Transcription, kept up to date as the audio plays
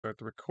Start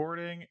the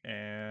recording,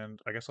 and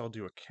I guess I'll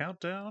do a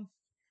countdown,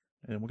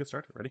 and we'll get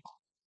started. Ready?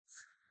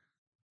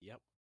 Yep.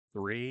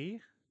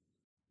 3,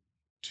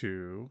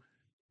 2,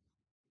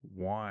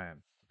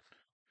 1.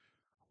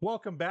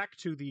 Welcome back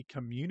to the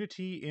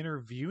Community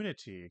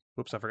Interviewnity.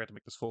 Whoops, I forgot to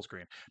make this full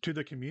screen. To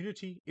the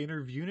Community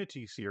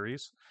Interviewnity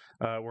series,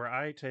 where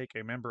I take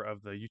a member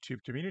of the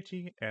YouTube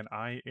community and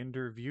I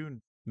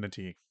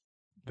interviewity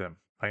them.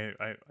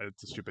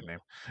 It's a stupid name.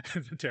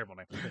 It's a terrible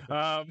name.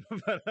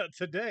 But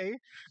today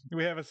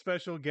we have a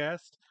special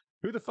guest.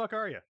 Who the fuck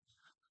are you?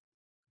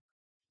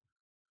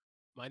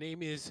 My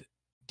name is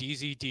Dee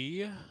Zee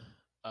D.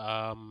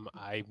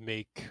 I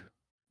make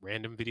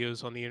random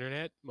videos on the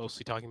internet,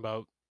 mostly talking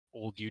about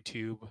old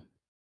YouTube,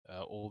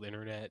 old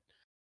internet,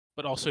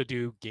 but also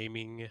do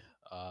gaming,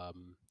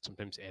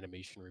 sometimes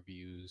animation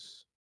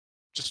reviews,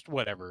 just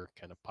whatever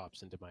kind of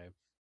pops into my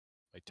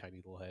tiny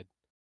little head.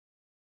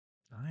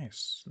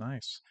 Nice,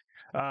 nice.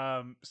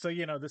 So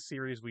this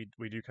series we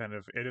do kind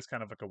of it is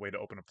kind of like a way to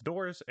open up the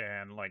doors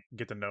and like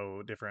get to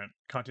know different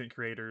content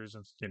creators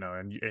and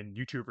and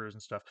YouTubers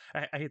and stuff.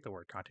 I hate the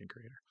word content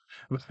creator.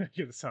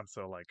 It sounds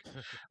so like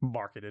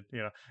marketed,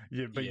 Yeah,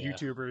 but Yeah.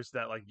 YouTubers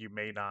that like you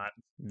may not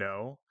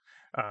know.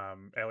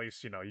 At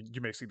least you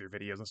may see their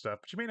videos and stuff,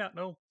 but you may not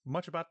know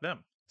much about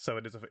them. So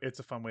it's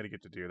a fun way to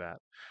get to do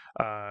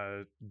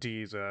that.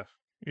 Dee's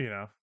you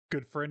know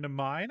good friend of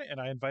mine,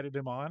 and I invited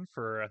him on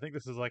for I think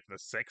this is like the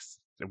sixth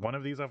one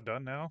of these I've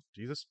done now.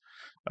 Jesus.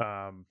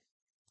 Um,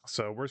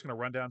 so we're just gonna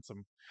run down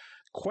some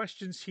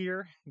questions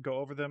here, go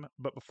over them.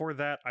 But before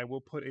that, I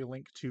will put a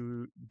link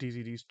to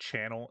DZD's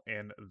channel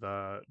in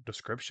the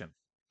description.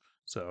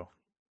 So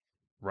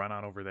run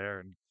on over there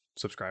and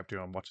subscribe to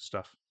him, watch his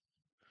stuff.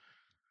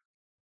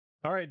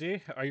 All right,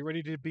 D, are you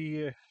ready to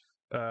be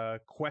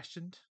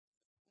questioned?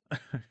 Are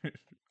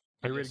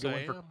you ready to Yes, go I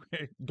in for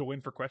am. go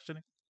in for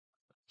questioning?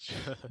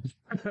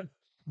 All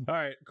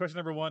right, question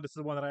number one. This is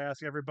the one that I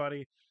ask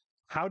everybody.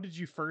 How did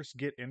you first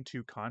get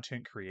into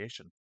content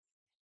creation?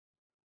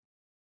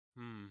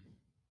 Hmm.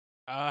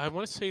 I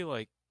want to say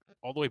like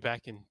all the way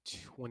back in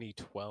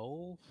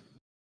 2012.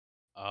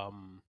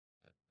 Um,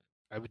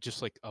 I would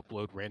just like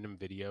upload random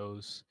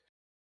videos,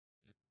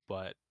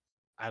 but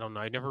I don't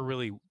know. I never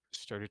really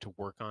started to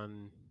work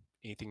on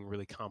anything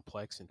really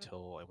complex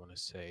until I want to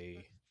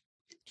say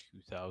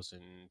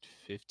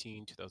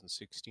 2015,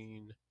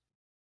 2016.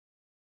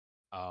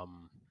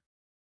 Um,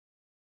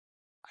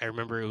 I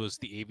remember it was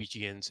the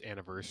AVGN's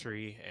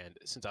anniversary, and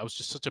since I was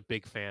just such a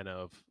big fan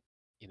of,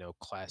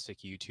 classic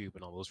YouTube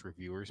and all those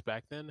reviewers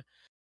back then,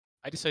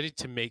 I decided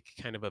to make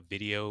kind of a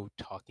video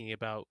talking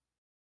about,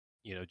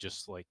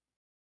 just like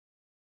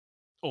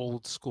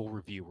old school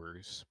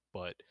reviewers,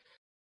 but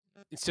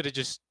instead of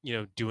just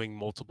doing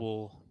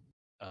multiple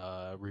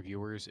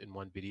reviewers in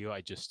one video,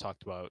 I just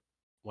talked about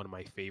one of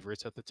my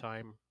favorites at the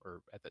time,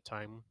 or at that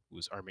time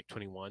was Armic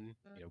 21.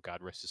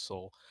 God rest his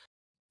soul.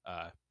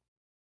 Uh,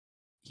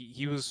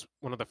 he was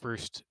one of the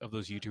first of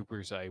those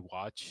YouTubers I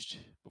watched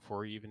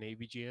before even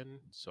AVGN.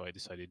 So I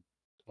decided,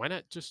 why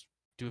not just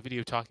do a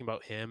video talking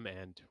about him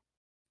and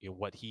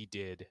what he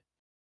did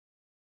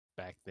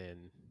back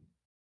then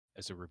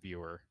as a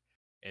reviewer.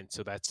 And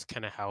so that's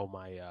kind of how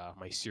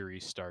my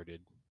series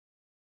started.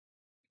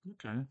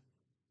 Okay.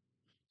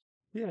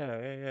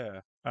 Yeah.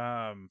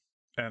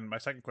 And my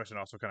second question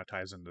also kind of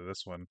ties into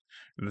this one.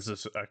 And this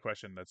is a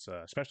question that's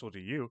special to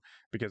you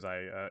because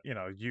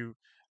you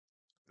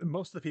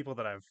most of the people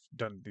that I've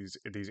done these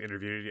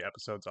interview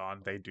episodes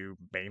on, they do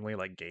mainly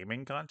like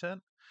gaming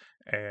content,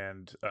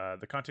 and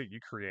the content you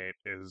create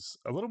is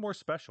a little more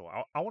special.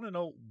 I want to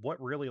know what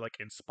really like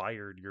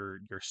inspired your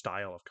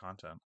style of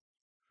content.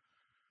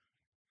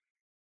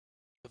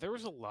 There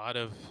was a lot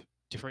of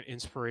different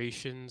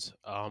inspirations.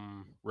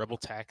 Rebel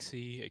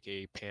Taxi,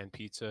 aka Pan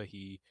Pizza,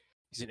 he's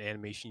an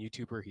animation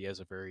YouTuber. He has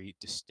a very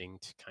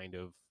distinct kind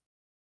of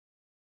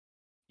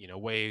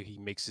way he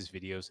makes his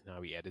videos and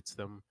how he edits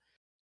them.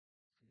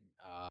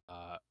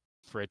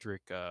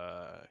 Frederick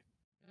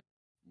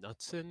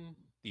Knudsen,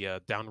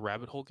 the Down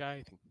Rabbit Hole guy,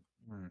 I think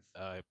Hmm.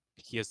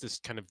 he has this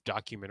kind of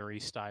documentary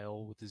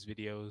style with his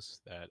videos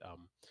that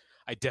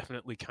I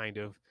definitely kind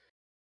of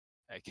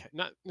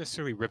not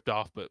necessarily ripped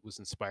off, but was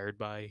inspired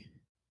by.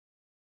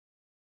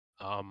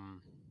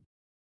 Um,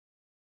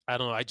 I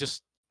don't know.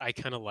 I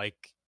kind of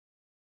like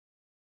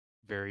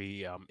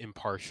very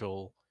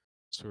impartial,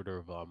 sort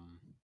of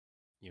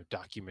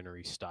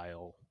documentary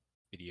style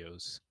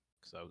videos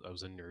because I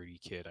was a nerdy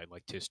kid. I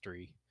liked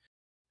history.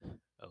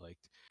 I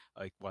liked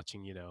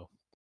watching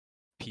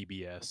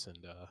PBS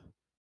and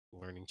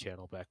Learning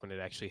Channel back when it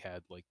actually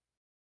had like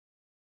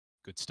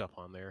good stuff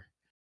on there.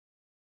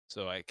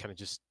 So I kind of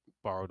just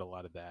borrowed a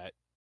lot of that,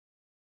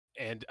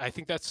 and I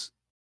think that's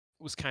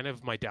was kind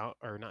of my down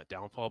or not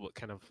downfall, but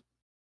kind of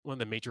one of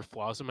the major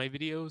flaws in my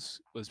videos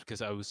was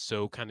because I was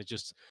so kind of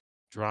just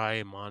dry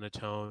and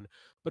monotone.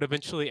 But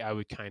eventually, I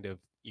would kind of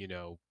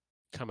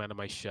come out of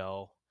my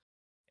shell,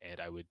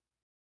 and I would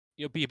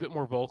be a bit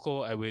more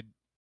vocal. I would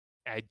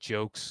add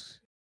jokes,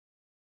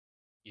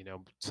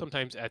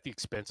 sometimes at the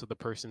expense of the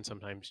person,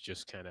 sometimes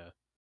just kind of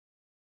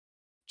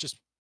just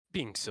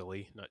being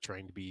silly, not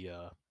trying to be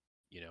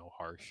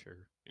harsh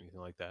or anything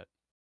like that.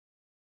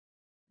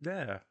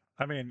 Yeah.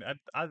 I mean,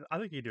 I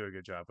think you do a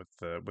good job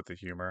with the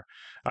humor.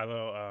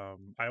 Although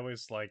I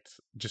always liked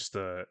just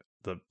the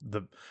I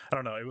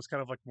don't know, it was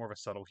kind of like more of a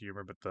subtle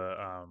humor, but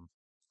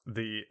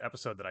the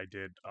episode that I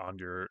did on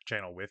your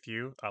channel with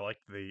you, I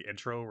liked the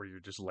intro where you're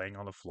just laying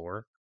on the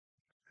floor.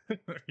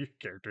 Your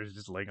character is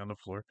just laying on the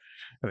floor,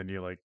 and then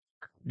you like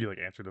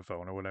answer the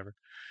phone or whatever.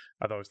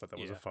 I always thought that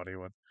was a Yeah. funny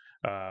one.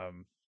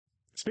 Um,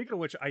 Speaking of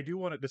which, I do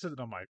want to. This isn't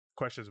on my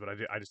questions, but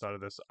I just thought of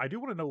this. I do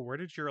want to know, where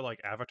did your like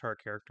avatar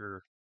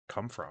character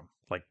come from?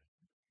 Like,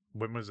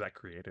 when was that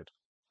created?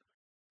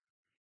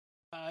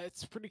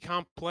 It's pretty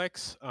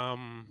complex.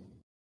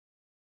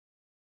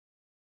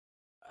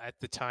 At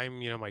the time,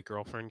 my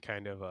girlfriend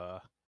kind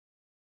of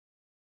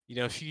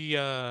she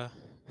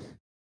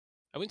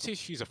I wouldn't say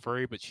she's a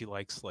furry, but she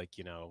likes like,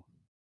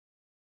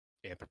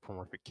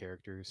 anthropomorphic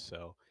characters.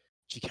 So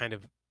she kind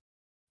of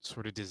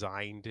sort of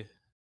designed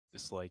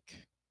this like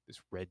this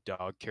red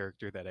dog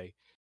character that I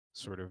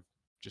sort of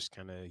just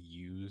kind of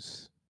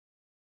use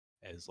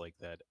as like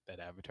that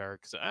avatar.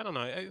 Because I don't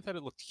know, I thought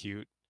it looked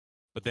cute,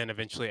 but then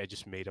eventually I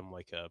just made him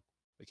like a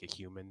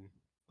human.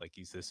 Like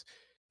he's this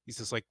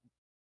like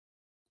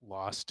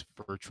lost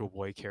virtual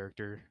boy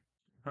character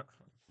from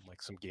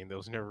like some game that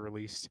was never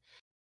released.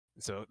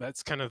 So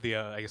that's kind of the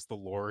I guess the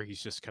lore.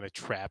 He's just kind of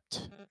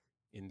trapped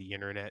in the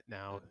internet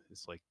now.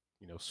 It's like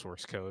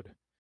source code, and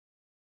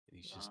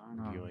he's just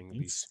reviewing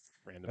these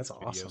random That's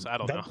videos. awesome. I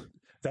don't know.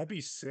 That'd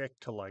be sick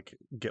to like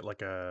get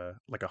like a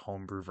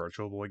homebrew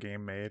Virtual Boy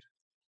game made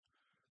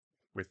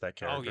with that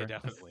Oh yeah, character.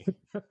 definitely.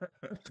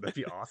 That'd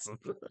be awesome.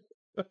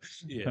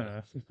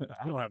 Yeah.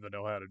 I don't have the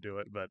know how to do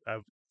it, but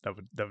that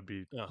would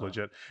be Uh huh.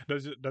 legit.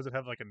 Does it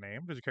have like a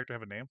name? Does your character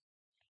have a name,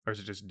 or is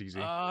it just DZ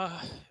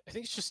I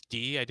think it's just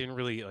D. I didn't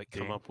really like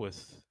come D? up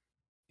with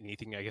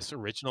anything, I guess,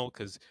 original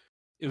because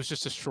it was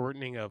just a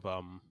shortening of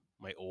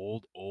my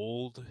old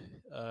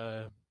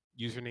uh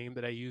username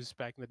that I used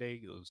back in the day.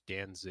 It was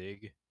Dan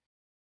Zig,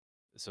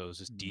 so it was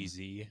just Hmm.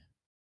 DZ.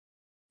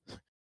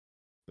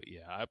 But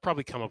yeah, I'd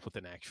probably come up with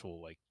an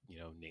actual like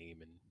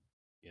name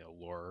and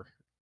lore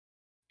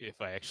if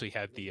I actually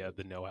had the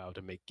know how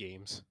to make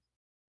games.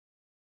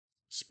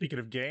 Speaking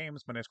of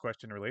games, my next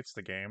question relates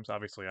to games.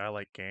 Obviously, I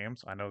like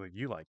games. I know that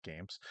you like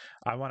games.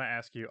 I want to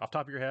ask you, off the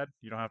top of your head,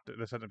 you don't have to.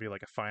 This doesn't be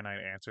like a finite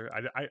answer.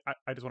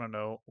 I just want to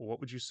know, what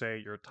would you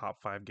say your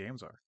top 5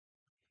 games are?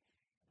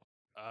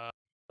 Uh,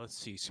 let's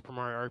see: Super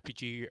Mario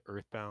RPG,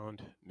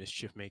 Earthbound,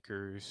 Mischief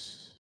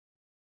Makers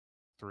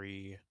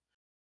 3,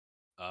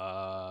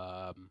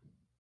 um,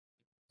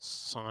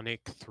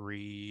 Sonic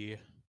 3,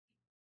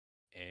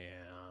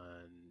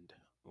 and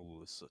oh,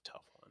 this is a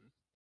tough one.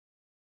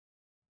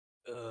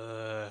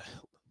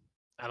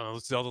 I don't know.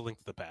 Zelda: Link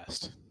to the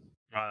Past.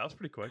 That was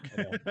pretty quick.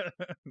 I know,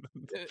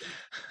 uh,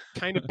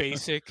 kind of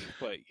basic,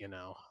 but eh.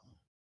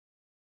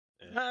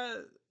 uh,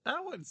 I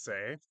wouldn't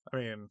say. I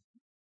mean,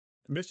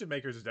 Mischief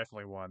Makers is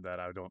definitely one that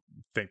I don't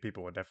think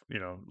people would a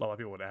lot of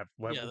people Yeah,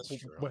 that's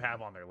true. would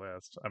have on their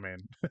list. I mean,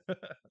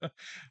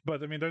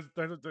 but I mean,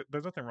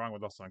 there's nothing wrong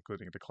with also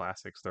including the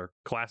classics. They're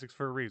classics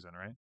for a reason,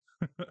 right?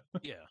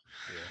 Yeah,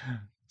 yeah.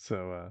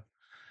 So,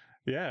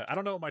 yeah, I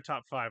don't know what my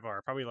top 5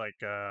 are. Probably like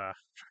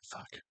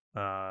fuck.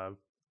 Uh,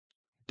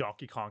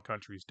 Donkey Kong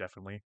Country is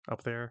definitely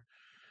up there.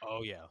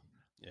 Oh yeah,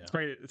 yeah.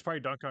 It's probably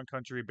Donkey Kong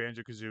Country,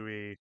 Banjo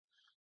Kazooie,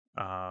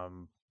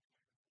 um,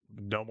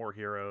 No More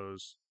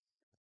Heroes,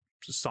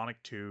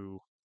 Sonic 2,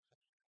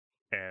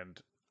 and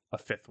a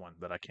fifth one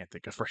that I can't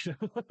think of right now.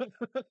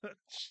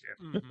 Shit.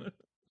 Hmm.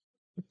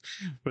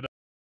 But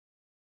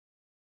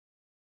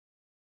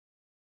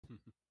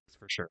that's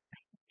for sure.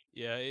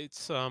 Yeah,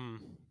 it's I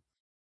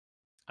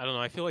don't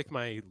know. I feel like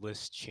my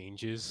list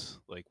changes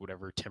like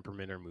whatever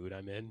temperament or mood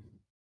I'm in.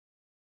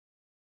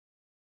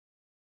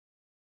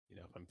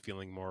 If I'm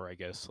feeling more, I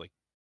guess, like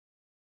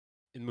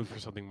in the mood for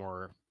something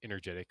more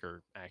energetic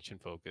or action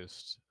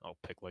focused, I'll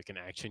pick like an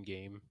action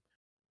game.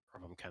 Or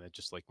if I'm kind of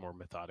just like more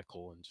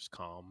methodical and just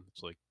calm,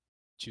 it's like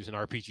choose an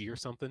RPG or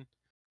something.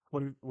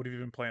 What have you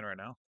been playing right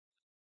now?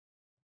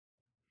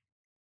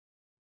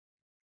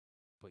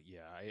 But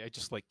yeah, I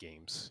just like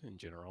games in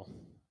general.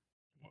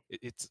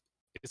 It's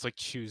like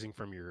choosing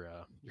from your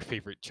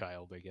favorite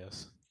child, I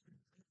guess.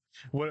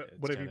 It's What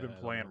have you kind of been I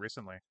don't playing know,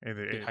 recently? a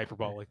bit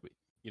hyperbolic, but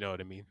you know what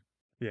I mean.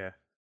 Yeah.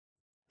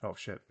 Oh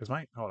shit. Is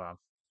my hold on.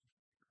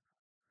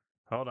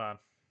 Hold on.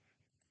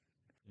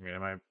 I mean,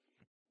 am I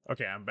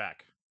okay? I'm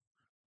back.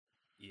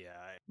 Yeah,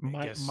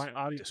 I guess My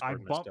audio. I Discord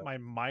messed bumped up. my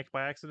mic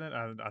by accident.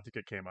 I think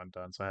it came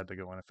undone, so I had to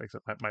go in and fix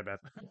it. My bad.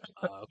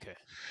 Okay.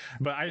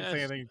 But I didn't say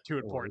Yes, anything too no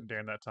worries. important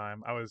during that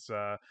time. I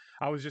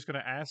was just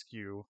gonna ask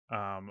you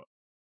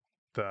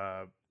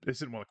the this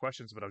isn't one of the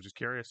questions, but I was just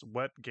curious.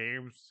 What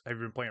games have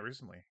you been playing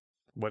recently?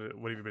 What have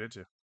you been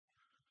into?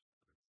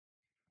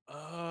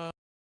 Uh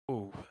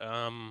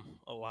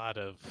a lot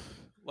of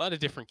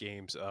different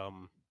games.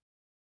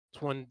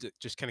 This one that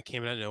just kind of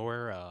came out of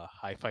nowhere.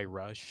 Hi-Fi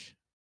Rush.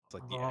 It's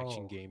like the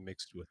action Oh, game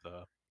mixed with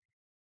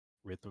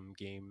rhythm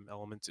game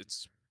elements.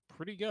 It's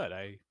pretty good.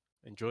 I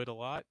enjoyed a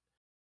lot.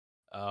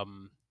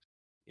 Um,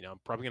 I'm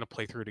probably gonna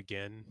play through it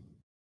again.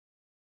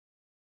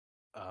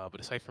 But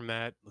aside from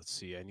that, let's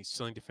see.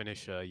 Still need to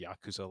finish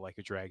Yakuza Like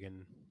a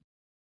Dragon.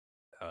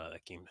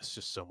 That game has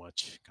just so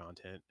much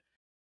content.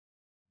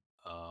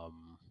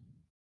 Um,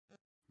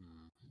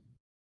 hmm.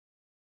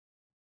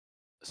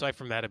 Aside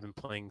from that, I've been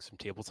playing some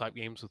tabletop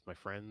games with my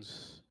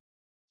friends.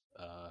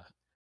 Uh,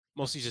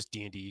 Mostly just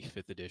D&D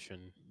Fifth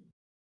Edition,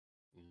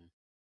 Mm.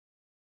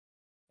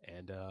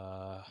 and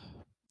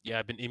yeah,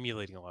 I've been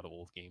emulating a lot of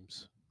old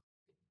games.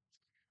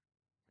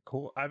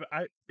 Cool.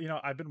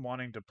 I've been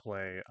wanting to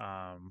play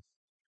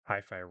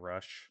Hi-Fi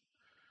Rush,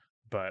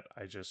 but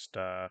I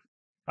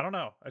don't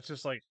know. It's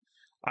just like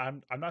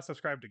I'm not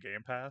subscribed to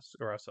Game Pass,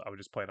 or else I would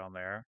just play it on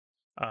there.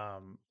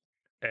 Um,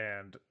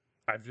 and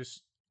I've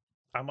just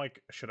I'm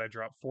like, should I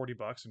drop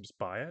 $40 and just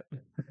buy it?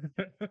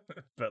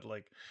 But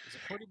like Is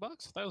it $40? I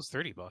thought it was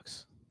 $30.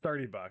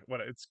 $30. What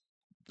it's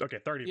okay,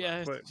 $30,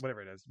 Yeah, but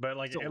whatever it is. But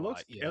like it's a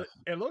lot. Yeah.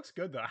 it looks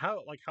good though.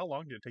 How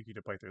long did it take you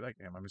to play through that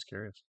game? I'm just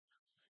curious.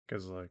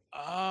 Because like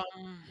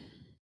Um,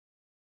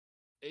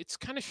 it's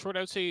kind of short.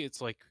 I would say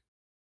it's like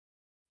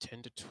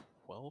 10 to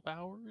 12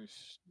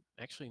 hours.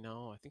 Actually,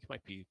 no, I think it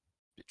might be a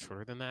bit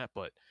shorter than that,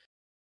 but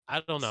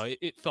I don't know.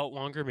 It felt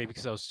longer, maybe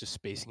because I was just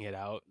spacing it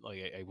out. Like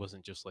I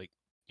wasn't just like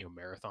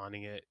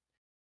marathoning it.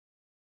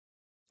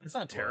 it's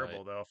not But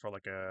terrible though for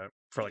like yeah,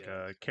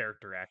 a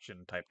character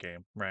action type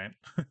game, right?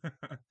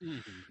 hmm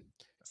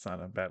It's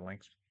not a bad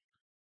length.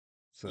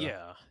 So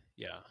yeah,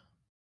 yeah,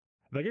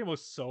 that game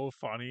was so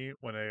funny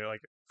when they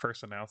like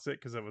first announced it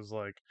because it was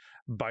like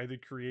by the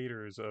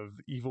creators of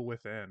Evil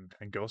Within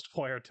and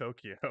Ghostwire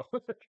Tokyo.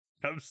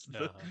 That was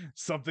uh,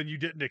 something you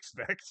didn't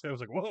expect. I was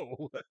like,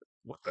 whoa,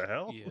 what the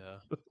hell? yeah.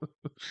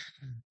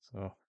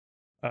 So,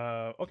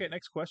 okay,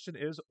 next question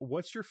is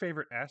what's your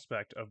favorite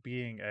aspect of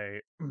being a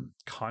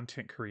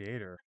content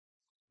creator?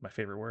 My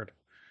favorite word.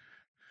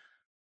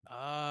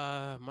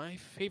 My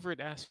favorite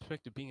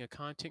aspect of being a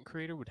content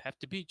creator would have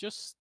to be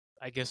just,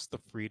 I guess, the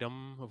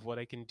freedom of what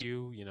I can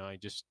do. I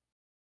just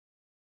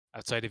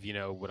outside of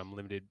what I'm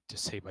limited to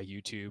say by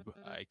YouTube,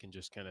 I can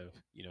just kind of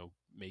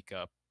make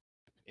up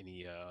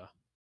any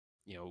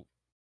you know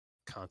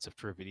concept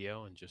for a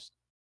video and just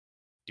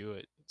do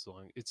it.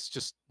 It's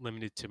just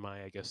limited to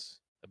my, I guess,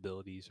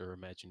 abilities or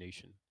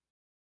imagination.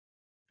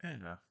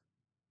 Yeah.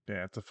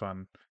 Yeah, it's a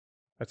fun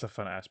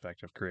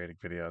aspect of creating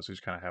videos.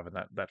 Just kind of having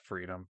that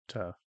freedom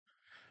to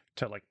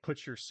like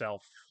put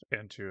yourself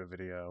into a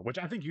video, which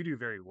I think you do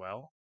very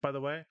well, by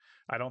the way.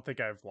 I don't think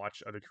I've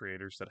watched other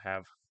creators that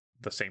have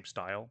the same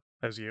style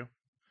as you.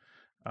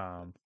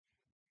 Um,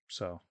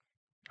 so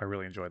I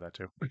really enjoy that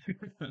too.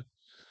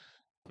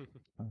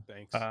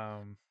 Thanks.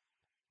 um,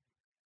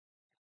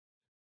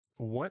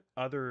 what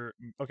other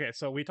okay,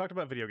 so we talked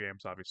about video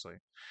games, obviously,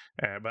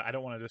 but I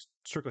don't want to just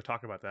strictly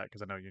talk about that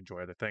because I know you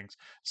enjoy other things.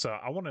 So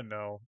I want to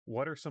know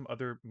what are some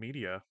other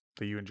media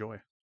that you enjoy,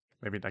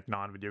 maybe like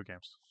non-video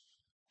games.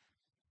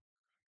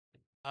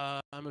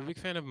 I'm a big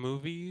fan of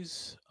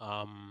movies.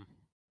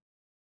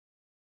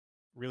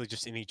 Really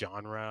just any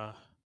genre.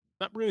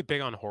 Not really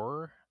big on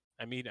horror.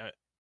 I mean, I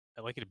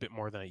like it a bit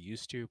more than I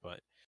used to, but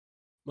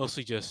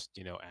mostly just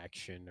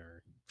action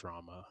or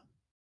drama,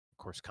 of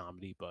course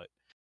comedy. But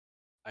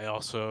I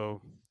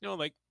also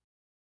like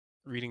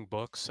reading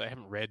books. I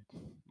haven't read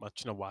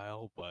much in a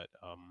while, but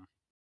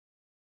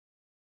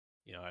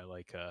I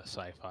like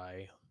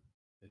sci-fi.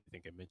 I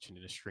think I mentioned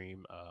in a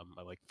stream.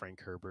 I like Frank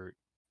Herbert,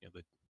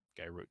 the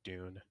guy who wrote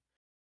Dune.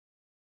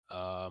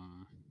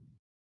 Um,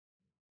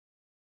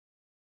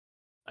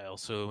 I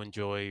also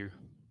enjoy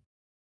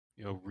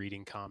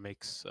reading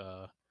comics.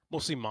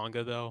 Mostly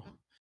manga though.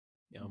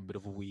 I'm a Mm. bit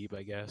of a weeb,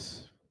 I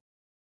guess.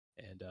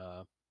 And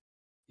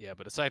yeah,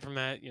 but aside from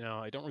that,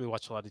 I don't really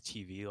watch a lot of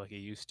TV like I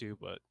used to.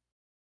 But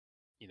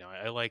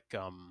I like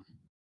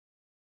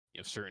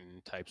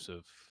certain types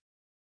of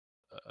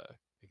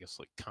I guess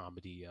like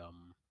comedy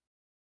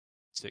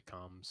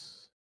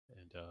sitcoms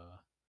and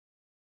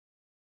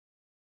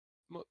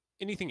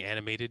anything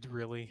animated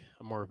really.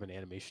 I'm more of an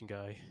animation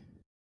guy.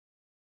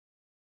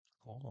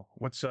 Cool.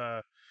 What's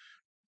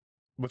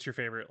your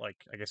favorite like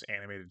I guess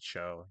animated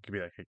show? It could be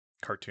like a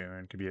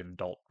cartoon, could be an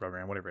adult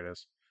program, whatever it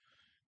is.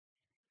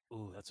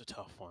 Ooh, that's a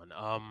tough one.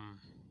 I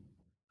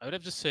would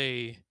have to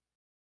say,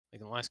 like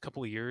in the last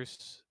couple of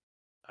years,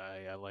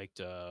 I liked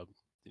the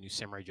new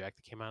Samurai Jack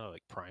that came out,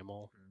 like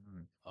Primal.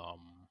 Mm. Um,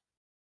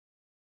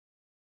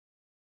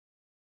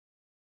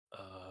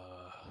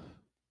 uh,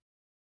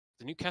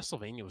 the new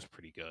Castlevania was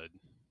pretty good.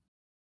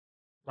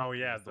 Oh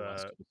yeah, With the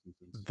last couple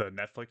seasons. the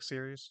Netflix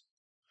series.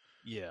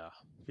 Yeah.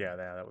 Yeah,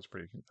 that was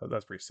pretty.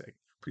 That's pretty sick.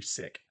 Pretty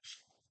sick.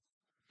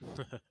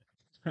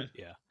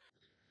 Yeah.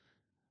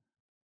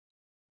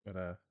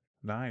 But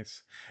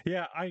nice.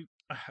 Yeah, I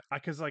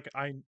because like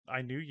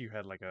I knew you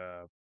had like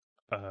a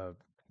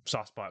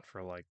soft spot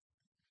for like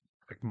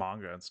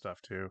manga and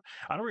stuff too.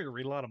 I don't really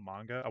read a lot of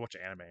manga. I watch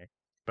anime,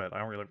 but I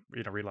don't really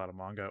read a lot of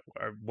manga.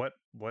 What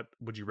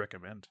would you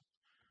recommend?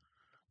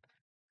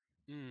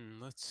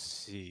 Let's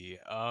see.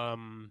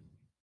 Even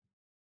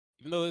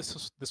though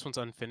this one's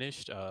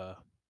unfinished,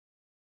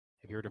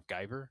 Have you heard of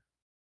Guyver?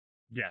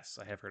 Yes,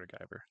 I have heard of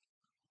Guyver.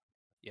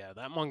 Yeah,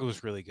 that manga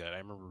was really good. I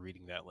remember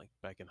reading that like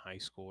back in high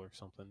school or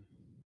something.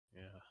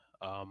 Yeah.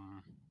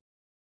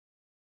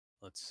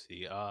 Let's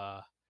see.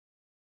 I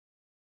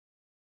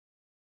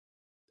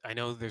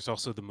know there's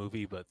also the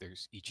movie, but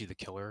there's Ichi the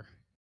Killer.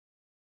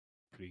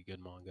 Pretty good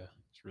manga.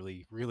 It's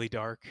really really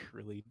dark,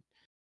 really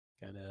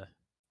kind of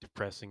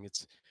depressing.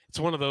 It's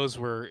one of those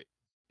where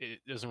it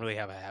doesn't really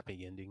have a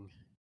happy ending,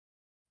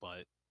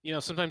 but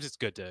sometimes it's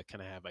good to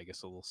kind of have, I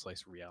guess, a little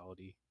slice of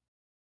reality.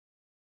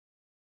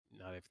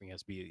 Not everything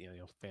has to be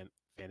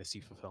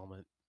fantasy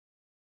fulfillment.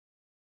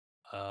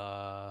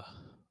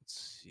 Let's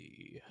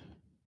see.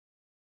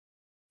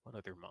 What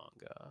other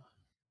manga?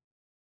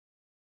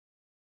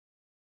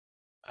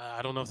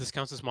 I don't know if this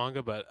counts as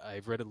manga, but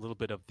I've read a little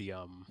bit of the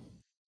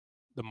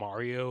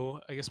Mario,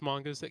 I guess,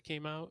 mangas that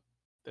came out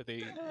that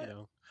they,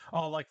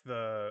 Oh, like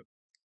the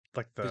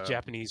the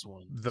Japanese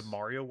the ones.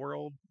 Mario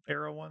World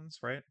era ones,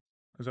 right?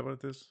 Is that what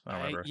it is? I don't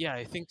I remember. Yeah,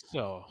 I think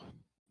so.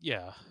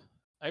 Yeah,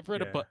 I've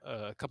read Yeah,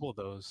 a couple of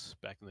those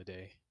back in the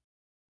day,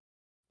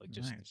 like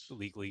just nice.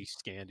 illegally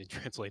scanned and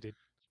translated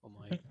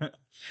online.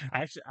 I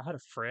had a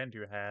friend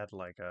who had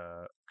like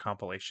a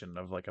compilation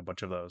of like a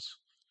bunch of those.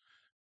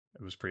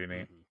 It was pretty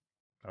neat. Hmm.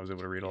 I was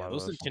able to read a Yeah, lot of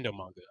those those. Nintendo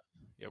manga,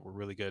 yeah, were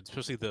really good,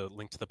 especially the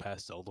Link to the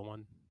Past Zelda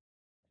one.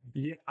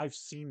 Yeah, I've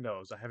seen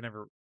those. I have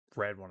never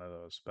read one of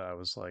those, but I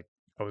was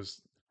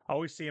I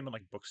always see them in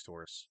like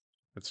bookstores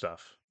and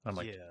stuff. I'm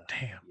like, Yeah,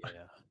 damn.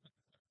 yeah.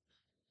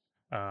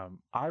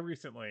 I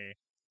recently,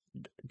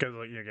 because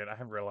like, again, I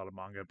haven't read a lot of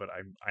manga, but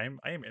I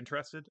am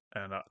interested,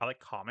 and I like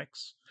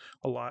comics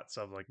a lot.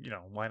 So I was like,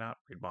 why not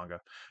read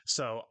manga?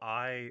 So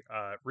I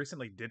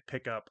recently did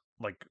pick up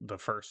like the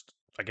first,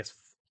 I guess,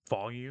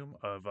 volume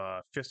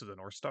of Fist of the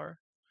North Star.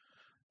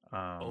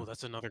 Oh, Um,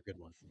 that's another good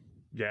one.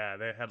 yeah,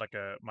 they had like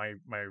my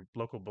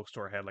local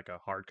bookstore had like a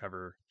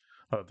hardcover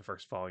of the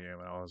first volume,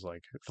 and I was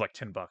like, for like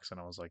 $10, and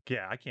I was like,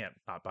 yeah, I can't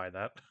not buy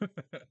that.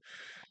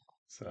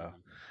 So,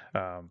 Hmm.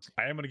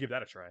 I am gonna give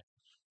that a try.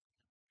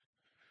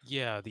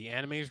 Yeah, the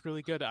anime is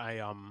really good. I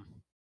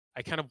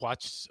kind of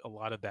watched a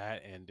lot of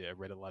that and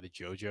read a lot of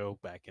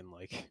JoJo back in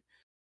like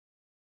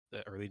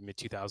the early mid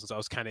 2000s. I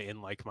was kind of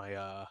in like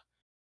my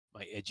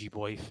edgy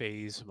boy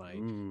phase. My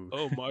Ooh.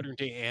 oh, modern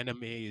day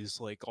anime is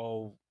like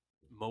all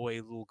moe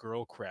little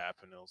girl crap,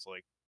 and I was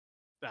like,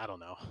 I don't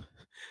know.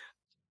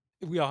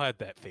 We all had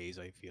that phase,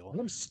 I feel.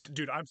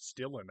 Dude, I'm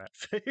still in that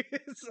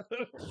phase.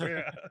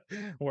 Yeah,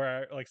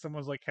 where like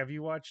someone's like, "Have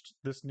you watched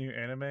this new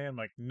anime?" I'm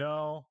like,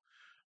 "No,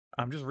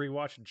 I'm just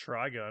rewatching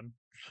Trigun."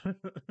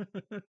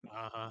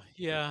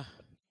 Yeah,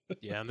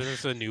 yeah. And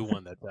there's a new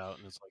one that's out,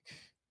 and it's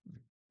like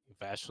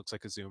Vash looks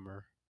like a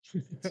Zoomer.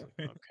 It's like,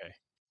 okay,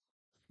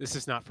 this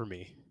is not for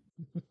me.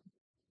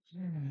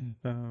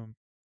 um,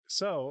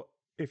 so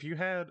if you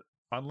had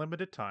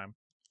unlimited time,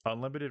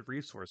 unlimited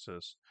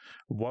resources,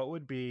 what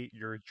would be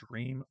your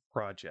dream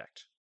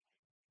project?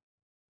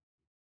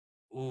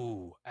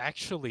 Ooh,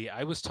 actually,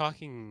 I was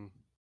talking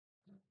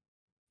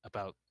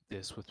about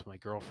this with my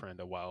girlfriend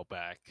a while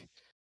back.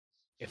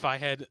 If I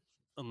had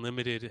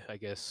unlimited, I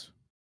guess,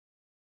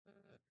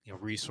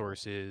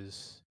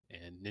 resources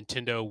and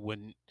Nintendo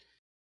wouldn't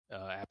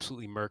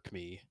absolutely murk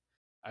me,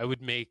 I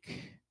would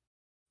make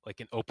like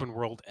an open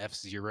world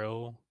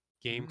F-Zero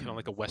game, kind of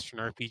like Mm. a Western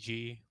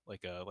RPG,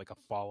 like a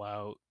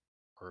Fallout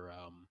or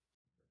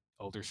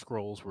Elder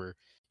Scrolls, where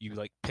you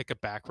like pick a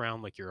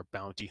background, like you're a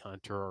bounty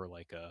hunter or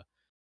like a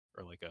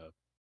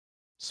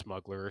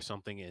smuggler or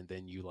something, and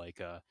then you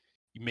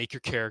make your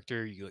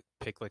character, you like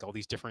pick like all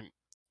these different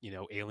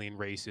alien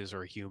races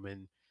or a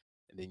human,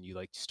 and then you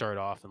like start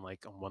off in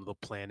like on one of the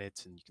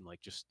planets, and you can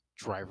like just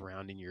drive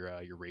around in your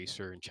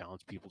racer and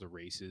challenge people to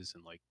races,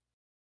 and like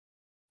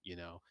you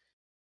know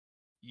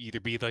either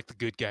be like the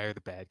good guy or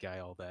the bad guy,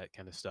 all that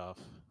kind of stuff.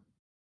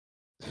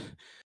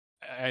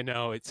 I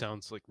know it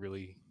sounds like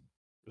really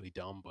really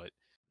dumb, but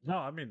No,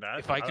 I mean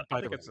if I I could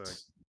buy the think it's a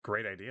rights.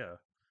 great idea.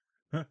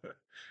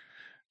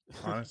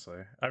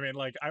 Honestly, I mean,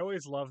 like I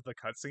always love the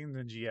cutscenes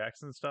in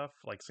GX and stuff,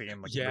 like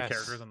seeing like the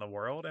characters Yes, in the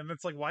world, and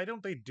it's like, why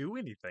don't they do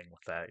anything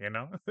with that? You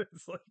know,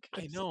 it's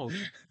I know.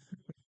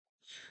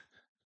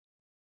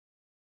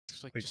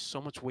 There's like like just so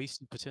much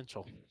wasted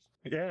potential.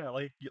 yeah,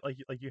 like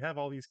you have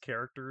all these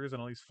characters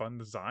and all these fun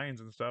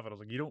designs and stuff, and I was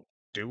like, you don't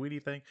do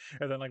anything,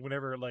 and then like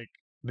whenever like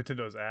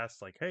Nintendo's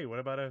asked like, hey, what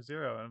about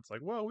F-Zero? And it's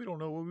like, well, we don't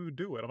know what we would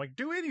do it. I'm like,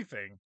 do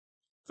anything.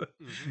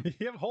 Hmm.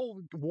 You have a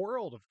whole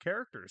world of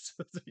characters,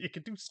 so you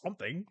can do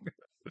something.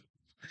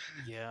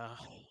 Yeah,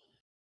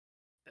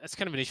 that's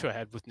kind of an issue I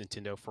had with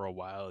Nintendo for a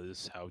while,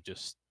 is how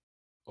just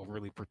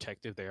overly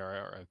protective they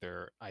are of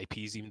their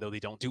IPs, even though they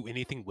don't do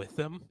anything with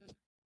them.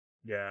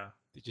 Yeah.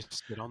 They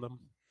just sit on them.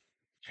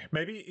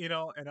 Maybe, and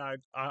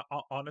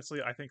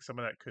honestly, I think some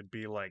of that could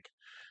be like,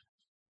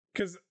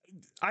 because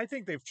I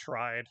think they've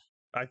tried,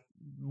 I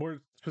more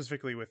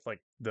specifically with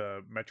like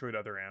the Metroid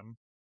Other M,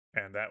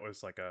 and that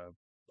was like a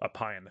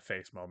pie in the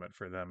face moment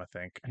for them, I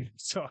think.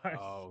 So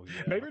Oh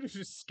maybe yeah, they're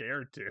just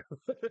scared to,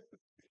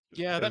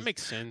 yeah, that because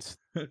makes sense.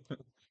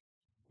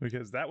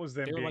 because that was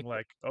them They were being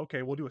like, like,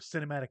 okay, we'll do a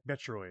cinematic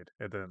Metroid,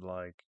 and then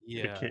like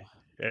it yeah, came,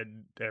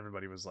 and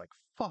everybody was like,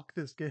 fuck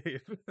this game.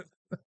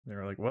 They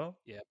were like, well,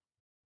 yeah.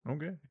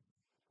 okay.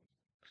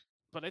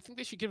 But I think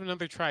they should give it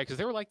another try because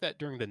they were like that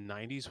during the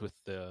 '90s with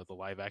the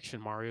live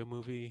action Mario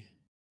movie.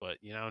 But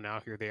now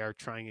here they are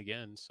trying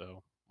again.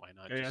 So why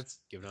not Yeah, just it's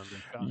give it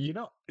another shot? you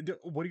know,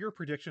 what are your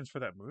predictions for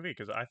that movie?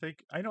 Because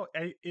I know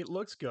it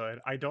looks good.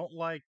 I don't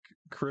like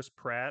Chris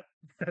Pratt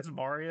as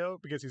Mario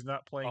because he's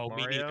not playing Oh,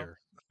 me Mario. neither.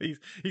 He's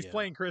Yeah.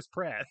 playing Chris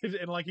Pratt,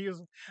 and like he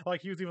was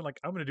even like,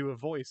 I'm gonna do a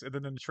voice, and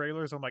then in the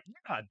trailers I'm like,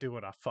 you're not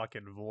doing a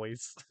fucking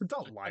voice.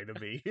 Don't lie to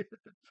me.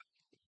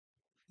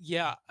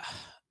 Yeah.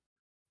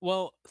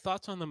 Well,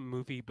 thoughts on the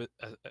movie, but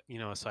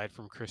aside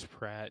from Chris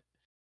Pratt,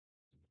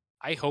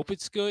 I hope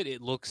it's good.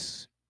 It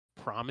looks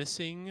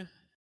promising.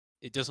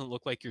 It doesn't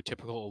look like your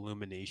typical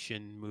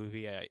Illumination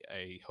movie.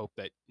 I hope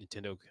that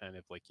Nintendo kind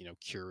of like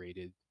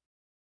curated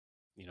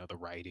the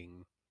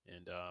writing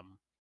and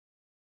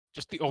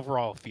just the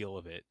overall feel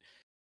of it.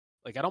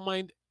 Like I don't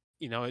mind.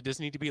 It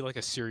doesn't need to be like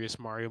a serious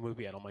Mario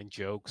movie. I don't mind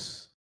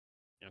jokes.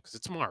 Because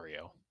it's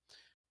Mario.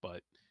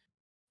 But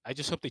I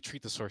just hope they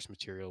treat the source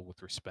material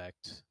with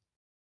respect,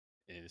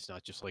 and it's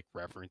not just like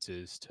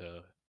references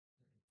to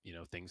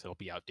things that'll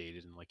be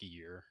outdated in like a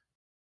year.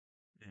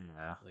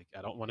 Yeah. Like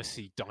I don't want to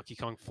see Donkey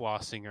Kong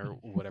flossing or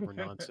whatever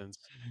nonsense.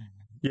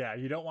 Yeah,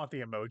 you don't want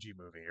the emoji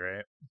movie,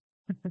 right?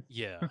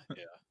 Yeah,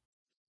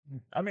 yeah,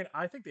 I mean,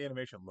 I think the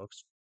animation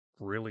looks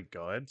really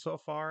good so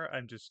far.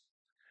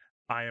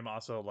 I am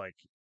also like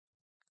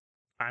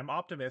I'm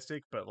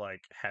optimistic, but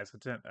like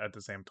hesitant at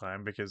the same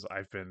time because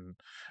I've been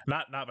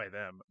not by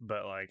them,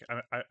 but like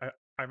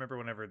I remember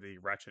whenever the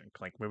Ratchet and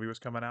Clank movie was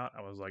coming out,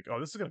 I was like, oh,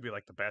 this is gonna be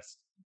like the best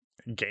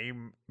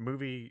game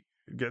movie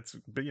gets,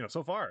 but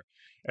so far.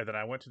 And then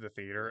I went to the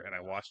theater and I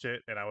yeah. watched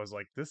it, and I was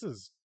like, this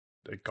is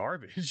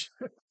garbage.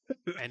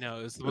 I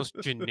know it's the most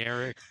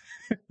generic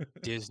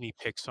Disney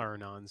Pixar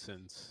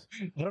nonsense.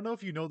 I don't know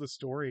if you know the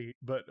story,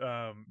 but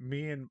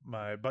me and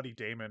my buddy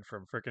Damon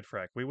from Frickin'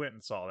 Freck, we went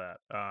and saw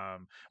that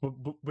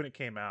when it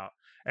came out,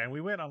 and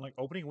we went on like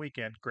opening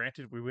weekend.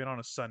 Granted, we went on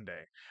a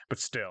Sunday, but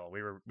still,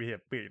 we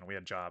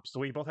had jobs, so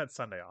we both had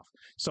Sunday off.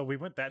 So we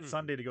went that Hmm.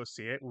 Sunday to go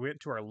see it. We went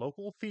to our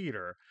local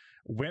theater,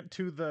 went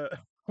to the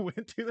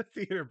went to the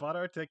theater, bought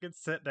our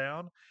tickets, sat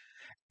down,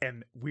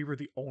 and we were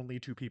the only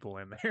two people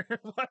in there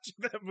watching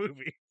that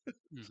movie.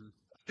 Hmm.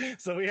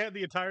 So we had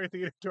the entire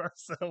theater to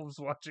ourselves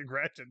watching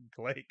Ratchet and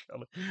Clank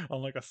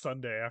on like a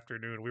Sunday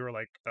afternoon. We were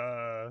like,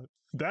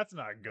 that's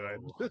not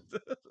Oh, good.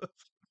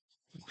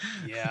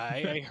 yeah.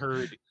 I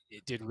heard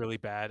it did really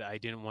bad. I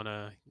didn't want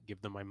to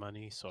give them my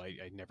money, so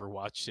I never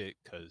watched it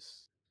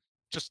because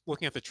just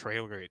looking at the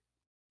trailer, it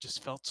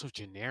just felt so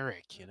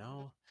generic.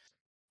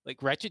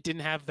 Like Ratchet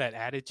didn't have that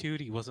attitude.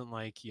 He wasn't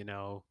like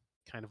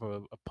kind of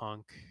a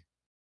punk,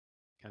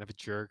 kind of a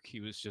jerk. He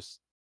was just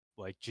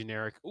like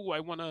generic. Oh, I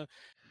want to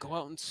go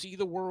out and see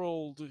the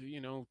world.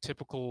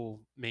 Typical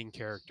main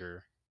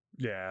character.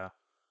 Yeah,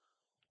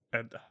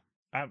 and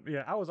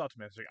yeah, I was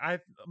optimistic.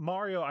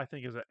 Mario, I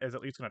think is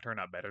at least going to turn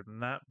out better than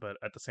that. But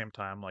at the same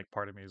time, like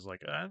part of me is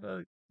like,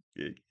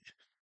 it,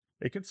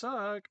 it could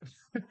suck.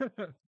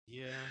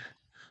 Yeah,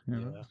 you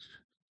know? yeah.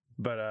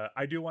 But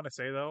I do want to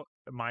say though,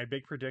 my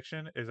big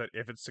prediction is that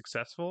if it's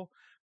successful,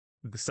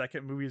 the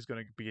second movie is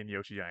going to be in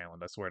Yoshi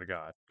Island. I swear to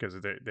God, because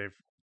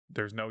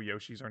there's no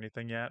Yoshis or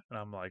anything yet, and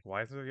I'm like,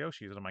 why is there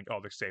Yoshis? And I'm like, oh,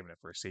 they're saving it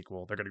for a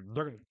sequel. They're gonna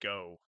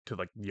go to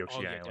like Oh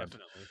Yoshi yeah, Island.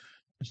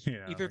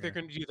 definitely. Either They're they're gonna.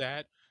 going to do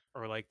that,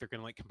 or like they're going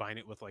to like combine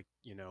it with like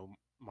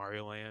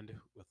Mario Land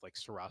with like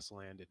Sarasa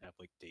Land and have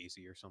like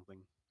Daisy or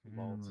something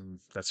involved.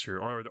 That's true.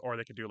 Or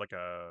they could do like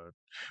a.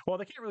 Well,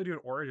 they can't really do an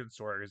origin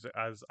story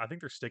as I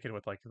think they're sticking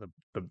with like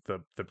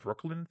the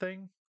Brooklyn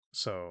thing.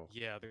 So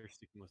Yeah, they're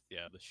sticking with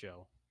the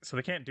show, so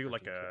they can't do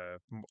like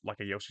cartoon show.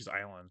 a Yoshi's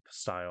Island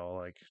style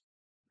like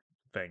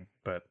thing,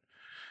 but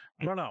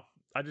I don't know.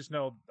 I just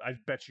know. I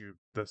bet you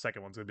the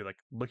second one's gonna be like,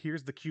 look,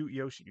 here's the cute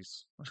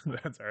Yoshis.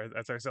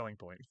 That's our selling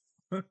point.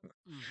 Hmm.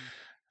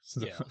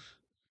 So, Yeah,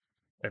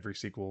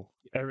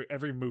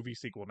 every movie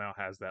sequel now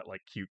has that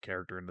like cute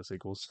character in the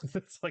sequels.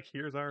 It's like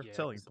here's our yeah,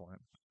 selling 'cause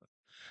point.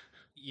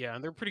 yeah,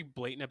 and they're pretty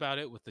blatant about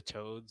it with the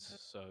Toads,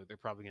 so they're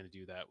probably going to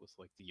do that with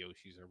like the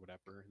Yoshis or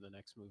whatever in the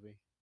next movie.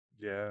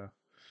 Yeah.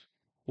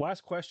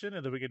 Last question,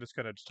 and then we can just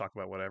kind of just talk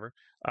about whatever.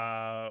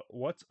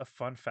 What's a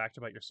fun fact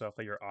about yourself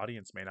that your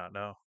audience may not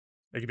know?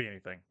 It could be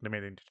anything. It may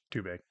be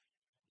too big.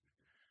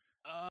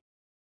 Uh,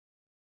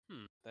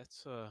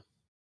 that's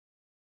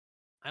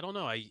I don't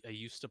know. I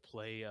used to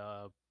play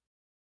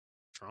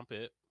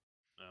trumpet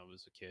when I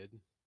was a kid.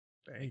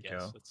 There I you guess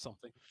go. that's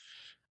something.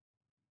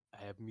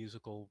 I have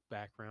musical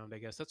background. I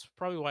guess that's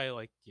probably why I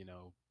like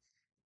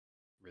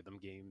rhythm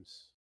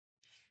games.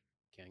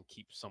 Can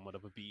keep somewhat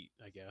of a beat.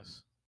 I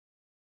guess.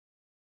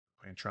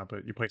 Playing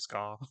trumpet. You play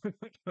ska.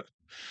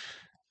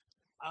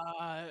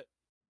 Uh,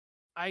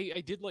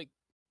 I did like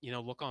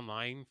look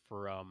online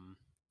for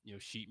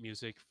sheet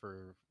music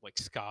for like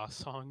ska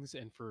songs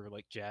and for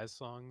like jazz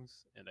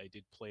songs, and I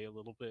did play a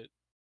little bit.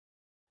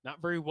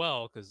 not very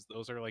well because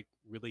those are like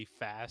really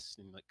fast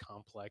and like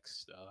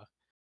complex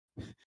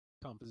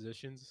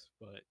compositions.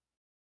 But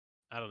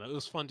I don't know. It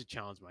was fun to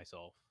challenge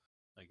myself,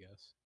 I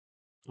guess.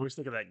 I always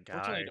think of that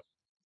Fortunately, I guy. don't.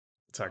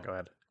 Sorry, Oh, go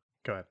ahead.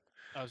 Go ahead.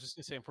 I was just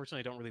gonna say. Unfortunately,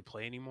 I don't really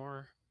play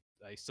anymore.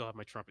 I still have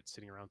my trumpet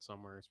sitting around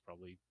somewhere. It's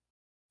probably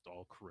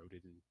all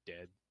corroded and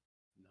dead,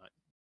 not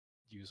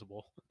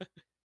usable. I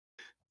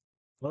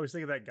always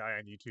think of that guy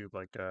on YouTube,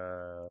 like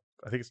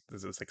I think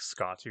it's like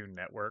Scatoon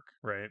Network,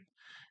 right?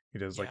 He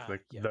does like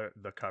Yeah, yeah.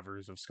 the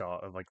covers of ska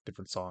of like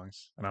different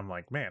songs, and I'm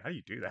like, man, how do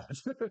you do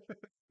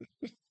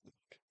that?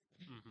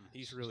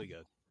 He's really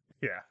good.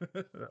 Yeah,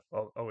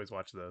 I'll always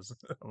watch those.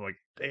 I'm like,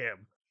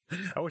 damn,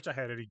 I wish I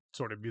had any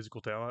sort of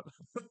musical talent.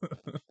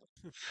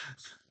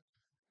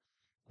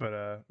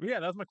 But yeah,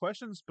 that's my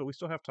questions. But we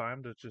still have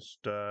time to just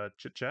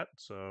chit chat.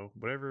 So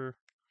whatever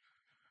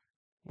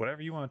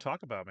you want to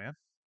talk about, man,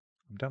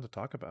 I'm down to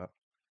talk about.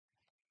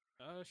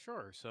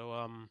 Sure. So,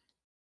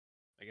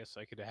 I guess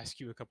I could ask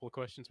you a couple of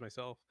questions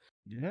myself.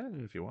 Yeah,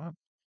 if you want.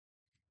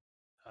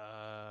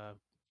 Uh,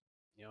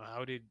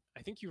 how did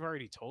I think you've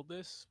already told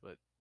this, but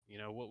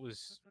what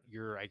was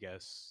your, I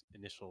guess,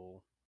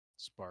 initial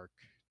spark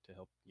to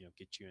help,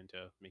 get you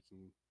into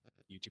making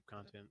YouTube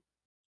content?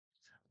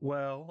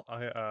 Well,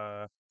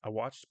 I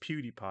watched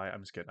PewDiePie.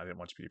 I'm just kidding. I didn't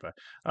watch PewDiePie.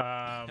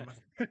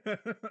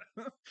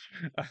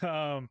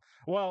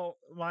 Well,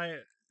 my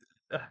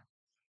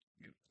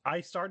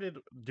I started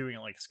doing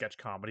like sketch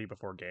comedy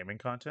before gaming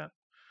content.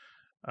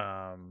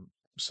 Um,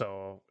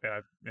 so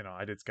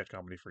I did sketch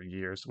comedy for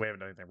years. We haven't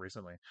done anything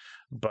recently,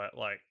 but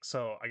like,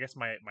 so I guess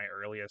my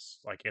earliest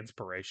like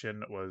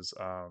inspiration was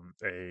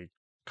a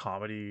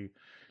comedy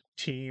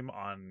team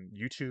on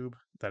YouTube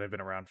that had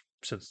been around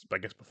since I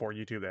guess before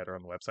YouTube. They had their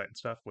own website and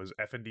stuff. Was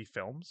F&D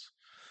Films.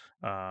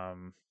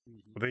 Um, Hmm.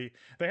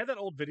 they had that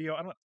old video. I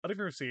don't know if you've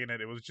ever seen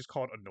it. It was just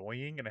called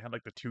Annoying, and it had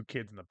like the two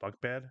kids in the bunk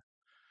bed,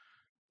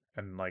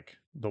 and like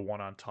the one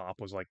on top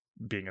was like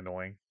being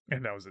annoying,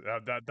 and that was it.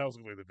 That was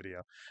really the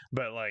video.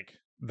 But like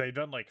they've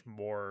done like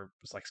more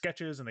just like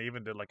sketches, and they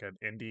even did like an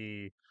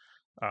indie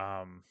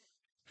um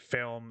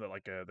film that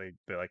like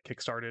they like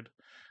kickstarted.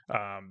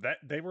 That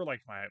they were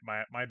like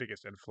my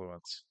biggest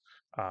influence.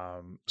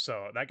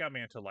 So that got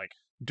me into like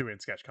doing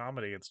sketch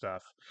comedy and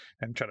stuff,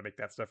 and trying to make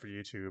that stuff for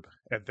YouTube.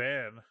 And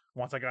then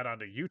once I got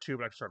onto YouTube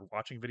and I started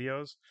watching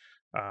videos,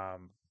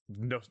 um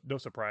no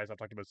surprise, I've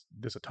talked about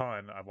this a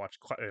ton. I've watched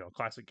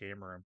classic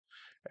gamer,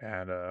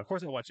 and of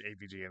course I watch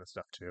AVG and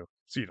stuff too,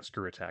 so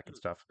Screw Attack and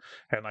stuff.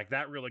 And like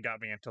that really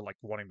got me into like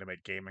wanting to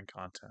make gaming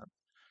content.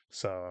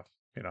 So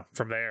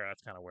from there,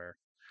 that's kind of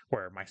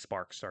where my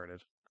spark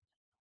started.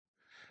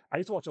 I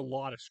used to watch a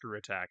lot of Screw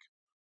Attack,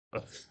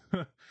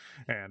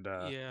 and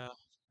Yeah,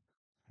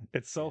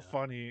 it's so yeah.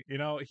 funny.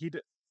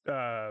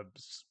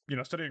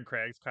 Studying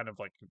Craig's kind of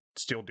like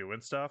still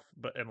doing stuff,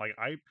 but and like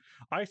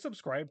I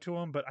subscribe to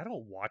him, but I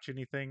don't watch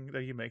anything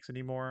that he makes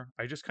anymore.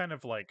 I just kind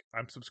of like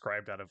I'm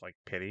subscribed out of like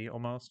pity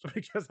almost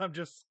because I'm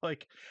just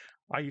like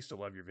I used to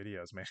love your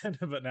videos, man,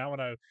 but now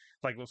when I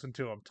like listen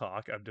to him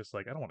talk, I'm just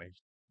like I don't want to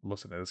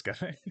listen to this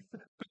guy.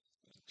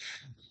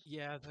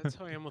 Yeah, that's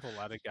how I am with a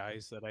lot of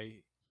guys that I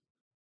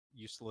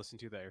used to listen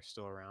to that are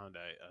still around.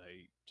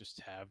 I just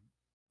have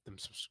them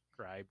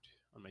subscribed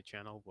on my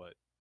channel, but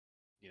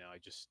I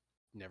just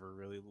never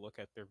really look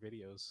at their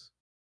videos.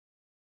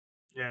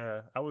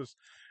 Yeah,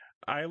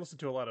 I listen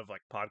to a lot of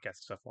like podcast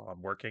stuff while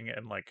I'm working,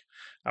 and like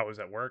I was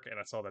at work and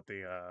I saw that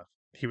the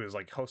he was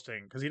like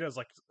hosting because he does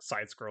like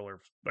side scroller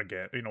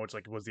again, which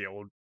like was the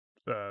old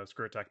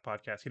Screw Attack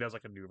podcast. He does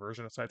like a new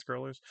version of side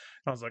scrollers.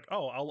 And I was like,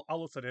 oh,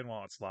 I'll listen in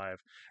while it's live.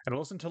 And I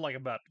listened to like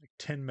about like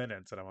 10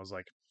 minutes and I was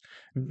like,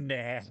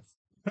 nah.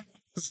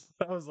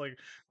 I was like,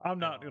 I'm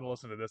not gonna Oh,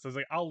 listen to this. I was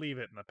like, I'll leave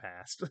it in the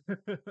past.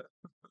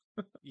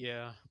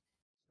 yeah,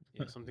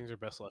 yeah. Some things are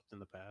best left in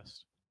the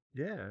past.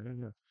 Yeah.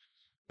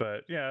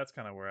 But yeah, that's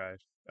kind of where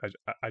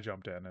I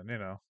jumped in,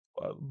 and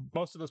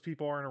most of those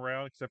people aren't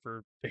around except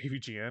for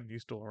AVGN.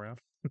 He's still around,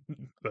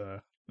 uh,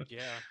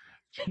 Yeah,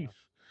 yeah.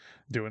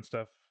 doing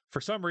stuff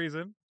for some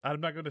reason. I'm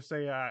not going to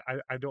say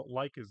I don't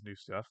like his new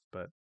stuff,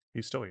 but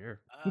he's still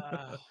here.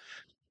 Uh,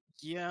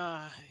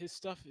 yeah. His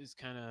stuff is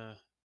kind of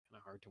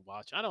hard to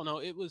watch. I don't know.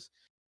 It was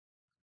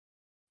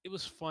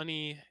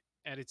funny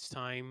at its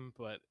time,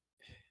 but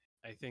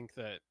I think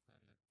that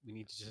we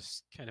need to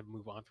just kind of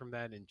move on from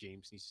that, and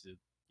James needs to do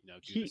the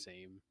He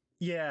same.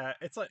 Yeah,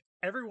 it's like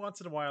every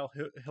once in a while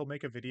he'll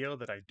make a video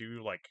that I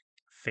do like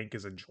think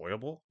is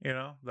enjoyable, that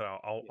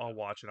I'll Yeah.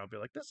 watch and I'll be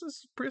like, this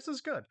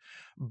is good,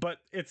 but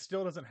it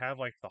still doesn't have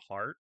like the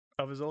heart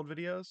of his old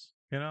videos.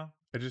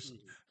 It just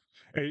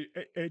Mhm.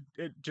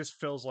 it just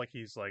feels like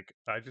he's like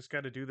I just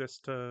got to do this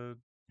to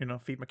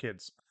feed my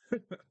kids. Yeah,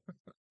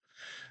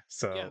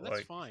 So that's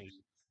like fine,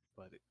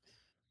 but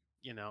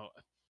you know,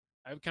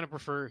 I would kind of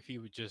prefer if he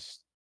would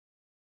just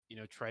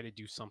try to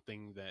do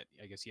something that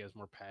I guess he has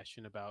more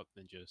passion about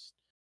than just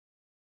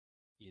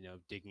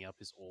digging up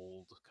his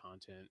old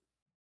content,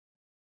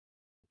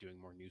 doing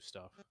more new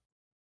stuff.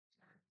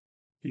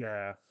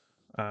 yeah,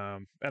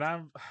 and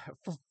I'm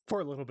for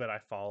a little bit I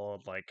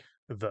followed like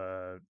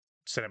the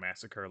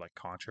Cinemassacre like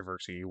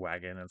controversy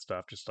wagon and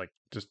stuff, just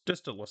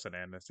to listen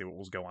in and see what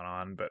was going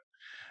on. But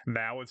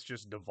now it's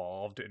just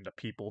devolved into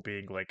people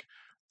being like,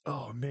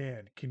 "Oh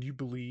man, can you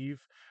believe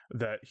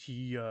that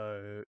he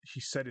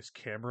set his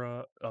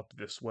camera up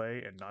this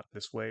way and not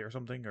this way or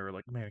something?" Or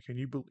like, "Man, can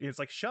you believe?" It's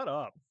like, "Shut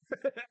up!"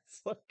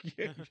 It's like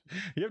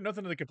you have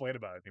nothing to complain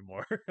about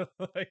anymore.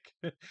 Like,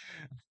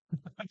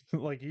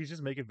 like he's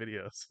just making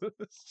videos.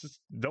 It's just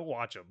don't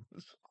watch him.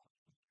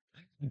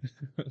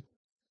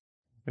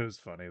 It was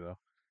funny though.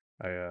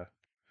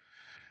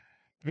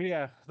 But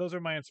yeah, those are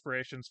my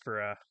inspirations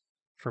for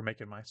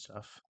making my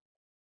stuff,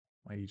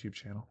 my YouTube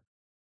channel.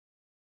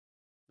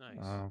 Nice.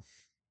 Um,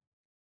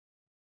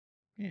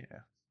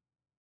 yeah.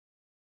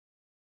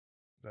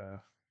 Uh,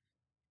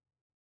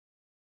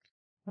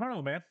 I don't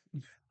know, man.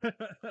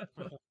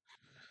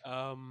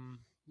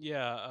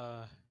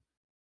 Yeah.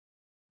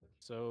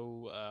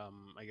 So,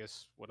 I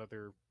guess what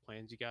other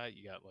plans you got?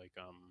 You got like,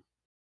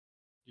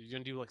 you're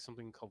gonna do like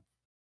something called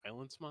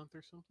Violence Month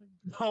or something?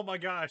 Oh my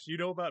gosh, you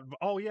know about?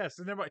 Oh yes,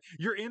 and never mind.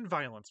 You're in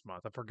Violence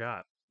Month. I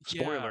forgot.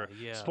 Yeah, Spoiler,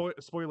 yeah.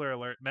 spoiler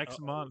alert.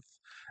 Uh-oh.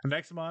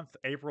 Next month,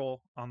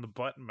 April on the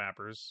Button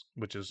Mappers,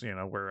 which is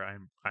where I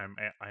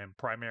am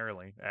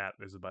primarily at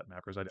is the Button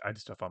Mappers. I do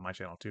stuff on my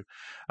channel too,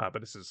 but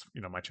this is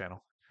my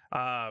channel.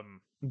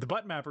 The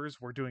Button Mappers,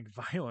 we're doing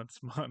Violence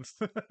Month.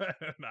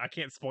 I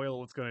can't spoil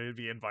what's going to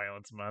be in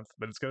Violence Month,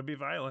 but it's going to be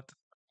violent,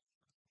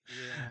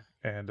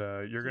 Yeah. and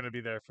you're going to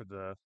be there for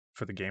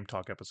the game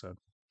talk episode.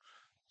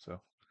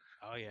 So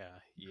Oh yeah,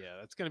 yeah.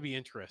 That's gonna be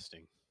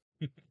interesting.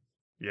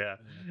 yeah,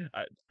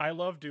 Uh, I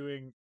love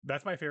doing.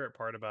 That's my favorite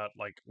part about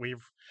like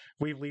we've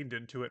leaned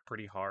into it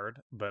pretty hard,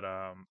 but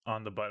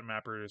on the button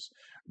mappers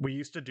we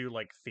used to do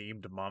like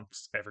themed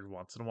months every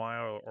once in a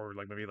while, or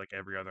like maybe like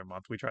every other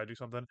month we try to do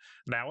something.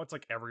 Now it's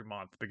like every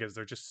month because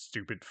they're just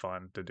stupid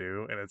fun to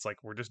do, and it's like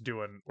we're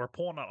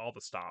pulling out all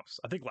the stops.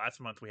 I think last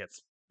month we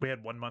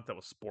had one month that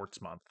was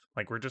sports month.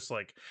 Like we're just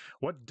like,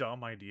 what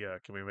dumb idea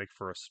can we make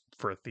for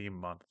a theme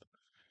month?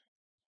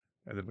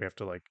 And then we have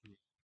to like mm,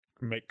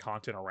 make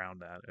content around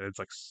that. And it's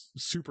like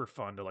super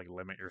fun to like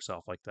limit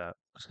yourself like that.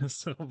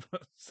 so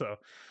so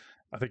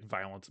I think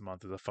Violence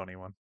Month is a funny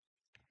one.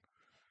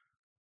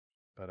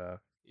 But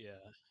yeah.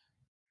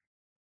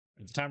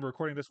 at the time we're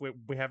recording this,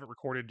 we haven't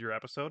recorded your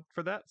episode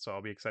for that, so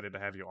I'll be excited to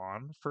have you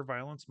on for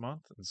Violence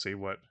Month and see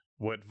what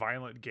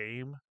violent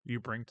game you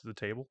bring to the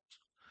table.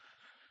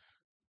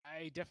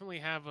 I definitely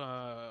have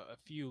a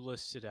few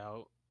listed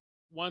out.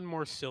 One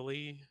more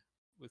silly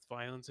with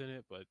violence in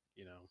it, but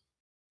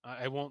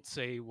I won't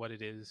say what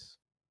it is.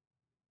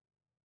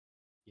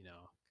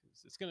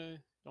 Because it's gonna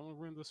don't wanna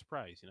ruin the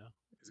surprise.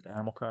 Is it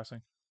Animal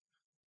Crossing?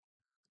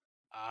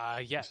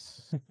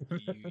 Yes.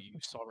 You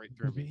saw right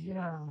through me.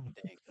 Yeah.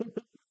 Dang.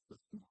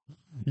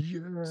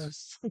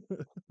 Yes.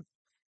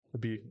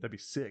 That'd be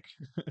sick.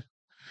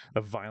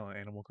 A violent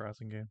Animal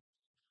Crossing game.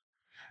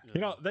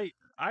 Uh,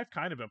 I've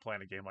kind of been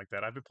playing a game like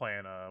that. I've been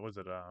playing was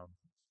it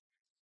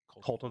Cult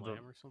of Cult the of the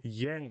Lamb or something.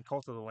 yeah,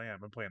 Cult of the Lamb.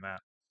 I've been playing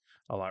that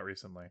a lot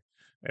recently.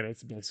 And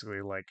it's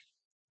basically like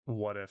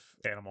what if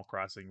Animal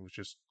Crossing was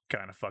just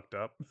kind of fucked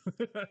up?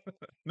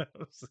 No,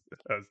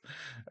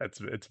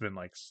 it's been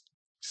like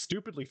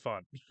stupidly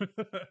fun.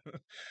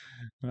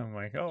 And I'm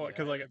like, oh, Yeah,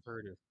 because like I've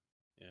heard of.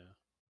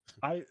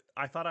 Yeah.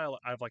 I thought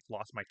I've like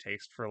lost my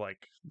taste for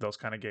like those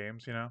kind of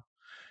games, and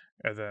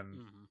then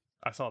Hmm.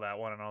 I saw that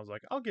one and I was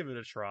like, I'll give it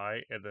a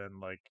try, and then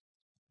like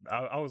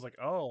I was like,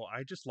 oh,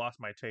 I just lost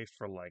my taste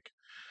for like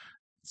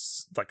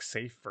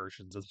safe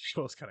versions of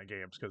those kind of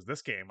games because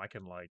this game I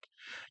can like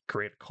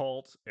create a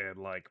cult and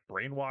like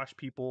brainwash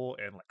people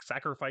and like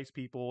sacrifice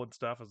people and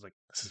stuff. I was like,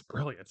 this is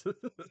brilliant.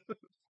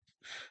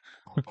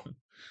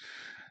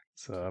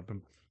 So I've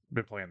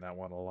been playing that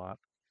one a lot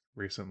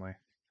recently.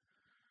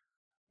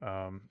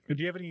 Do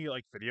you have any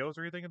like videos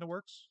or anything in the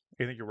works?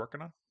 Anything you're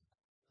working on?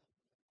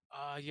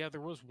 Yeah,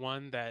 there was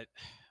one that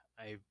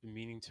I've been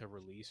meaning to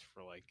release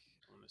for like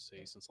I want to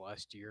say since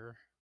last year.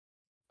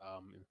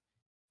 Um,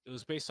 it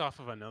was based off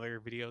of another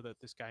video that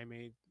this guy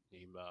made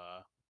named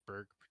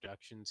Berg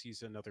Productions.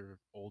 He's another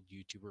old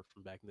YouTuber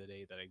from back in the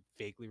day that I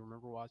vaguely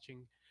remember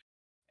watching,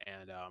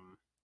 and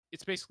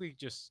it's basically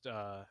just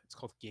it's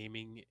called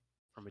gaming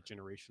from a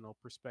generational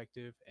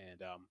perspective,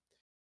 and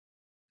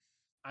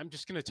I'm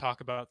just gonna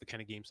talk about the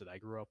kind of games that I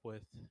grew up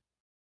with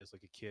as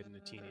like a kid and a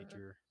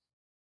teenager,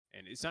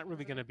 and it's not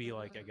really gonna be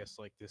like I guess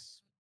like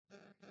this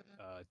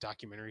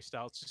documentary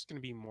style. It's just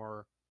gonna be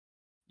more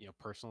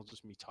personal,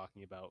 just me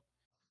talking about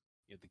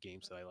the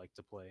games that I like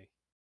to play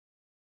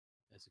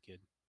as a kid.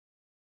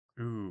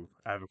 Ooh,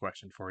 I have a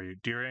question for you.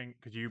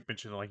 Because you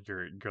mentioned like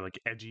your like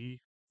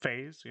edgy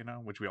phase,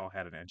 which we all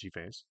had an edgy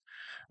phase.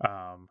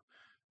 Um,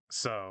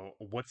 so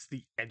what's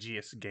the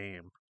edgiest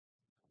game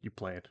you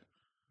played?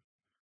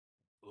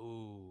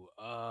 Ooh,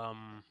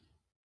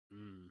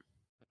 hmm.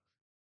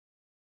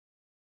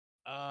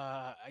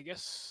 I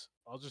guess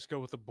I'll just go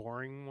with a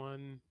boring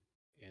one,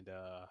 and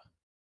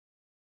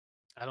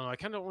I don't know. I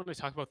kind of want to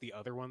talk about the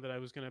other one that I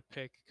was gonna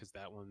pick because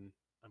that one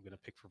I'm gonna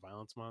pick for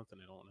Violence Month, and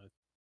I don't want to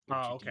Or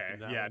Oh, too deep okay. in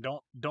that Yeah, one.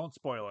 don't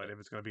spoil it But if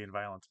it's going to be in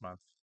Violence Month.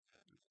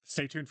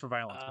 Stay tuned for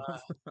Violence uh,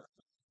 Month.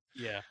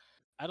 yeah,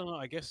 I don't know.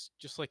 I guess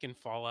just like in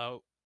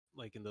Fallout,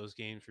 like in those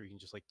games where you can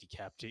just like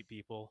decapitate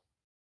people,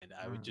 and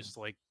I would Mm. just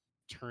like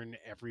turn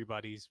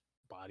everybody's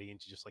body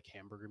into just like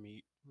hamburger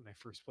meat when I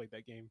first played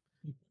that game.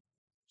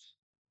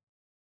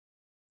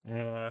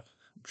 I'm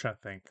trying to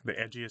think. The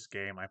edgiest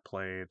game I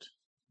played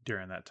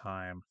during that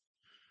time.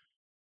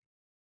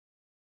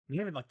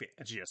 Not even like the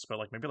edgiest, but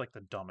like maybe like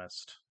the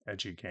dumbest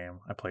edgy game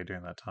I played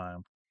during that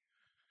time.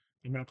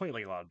 I mean, I played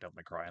like a lot of Devil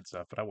May Cry and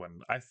stuff, but I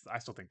wouldn't. I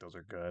still think those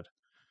are good.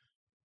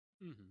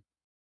 Hmm.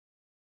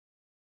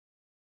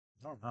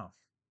 I don't know.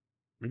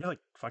 Maybe like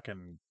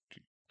fucking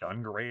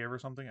Gungrave or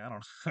something. I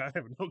don't know. I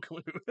have no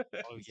clue.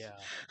 Oh yeah,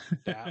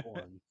 that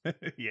one.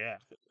 Yeah,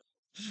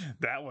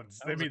 that one's.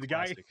 That I was a mean,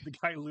 classic. the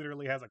guy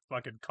literally has a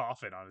fucking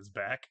coffin on his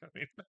back. I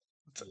mean,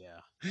 Yeah,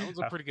 that was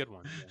a I- pretty good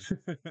one.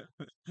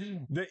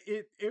 Yeah.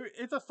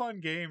 it's a fun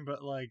game,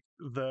 but like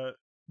the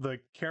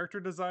character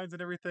designs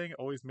and everything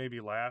always made me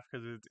laugh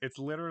because it's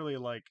literally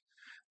like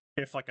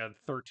if like a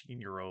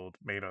 13-year-old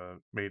made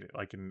it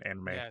like an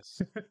anime.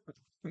 Yes.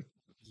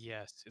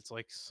 Yes. It's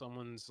like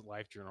someone's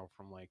life journal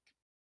from like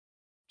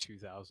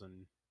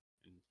 2004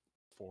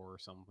 or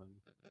something.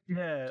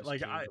 Yeah, Just like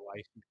came to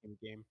life and became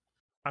a game.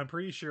 I'm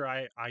pretty sure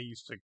I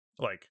used to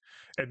like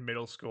in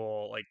middle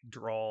school like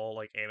draw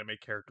like anime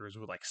characters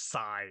with like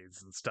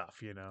size and stuff,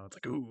 you know. It's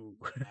like ooh.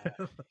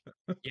 Yeah,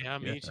 Yeah.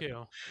 me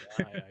too.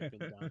 Yeah, I've been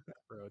down that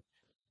road.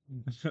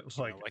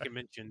 Like Like I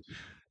mentioned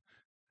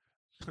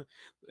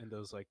in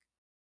those like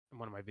in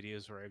one of my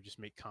videos where I would just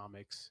make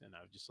comics and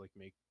I would just like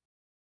make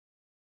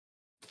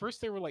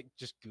first they were like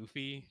just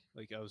goofy.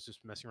 Like I was just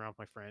messing around with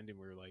my friend and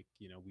we were like,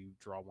 we would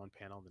draw one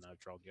panel, then I would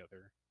draw the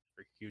other.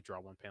 Or he would draw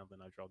one panel, then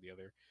I would draw the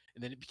other.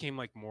 And then it became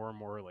like more and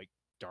more like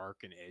dark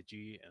and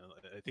edgy. And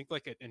I think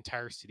like an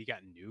entire city got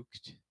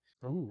nuked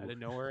out ooh. of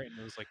nowhere and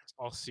it was like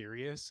all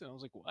serious. And I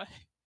was like, what?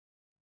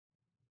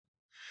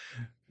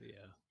 Yeah.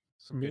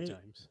 Some good Me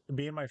times.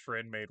 me and my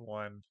friend made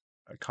one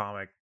a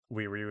comic.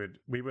 We would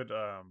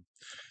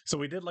so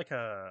we did like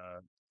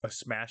a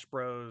Smash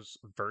Bros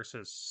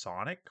versus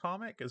Sonic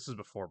comic. This is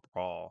before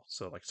Brawl,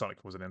 so like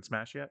Sonic wasn't in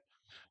Smash yet.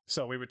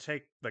 So we would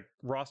take the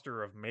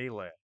roster of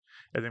Melee,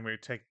 and then we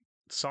would take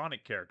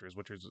Sonic characters,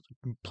 which is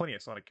plenty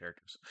of Sonic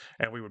characters,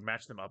 and we would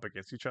match them up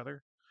against each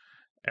other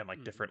and like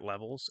Hmm. different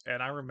levels.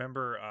 And I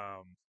remember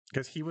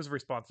because he was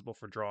responsible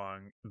for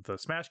drawing the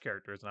Smash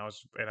characters,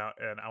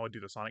 and I would do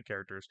the Sonic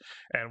characters.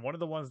 And one of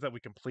the ones that we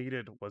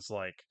completed was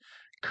like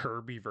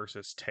Kirby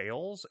versus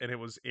Tails, and it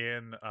was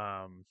in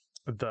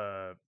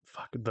the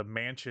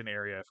mansion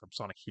area from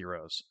Sonic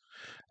Heroes,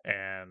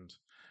 and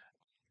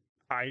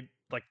I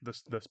like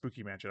the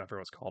spooky mansion. I forgot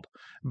what it's called,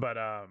 but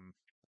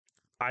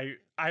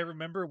I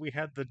remember we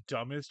had the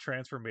dumbest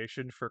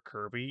transformation for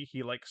Kirby.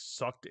 He like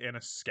sucked in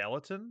a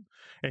skeleton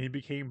and he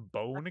became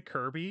Bone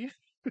Kirby.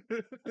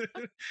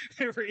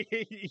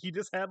 He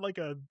just had like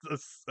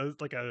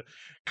like a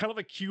kind of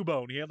a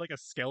Cubone. He had like a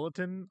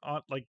skeleton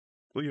on like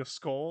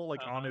skull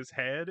like on Uh-huh. his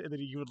head, and then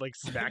he would like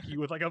smack you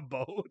with like a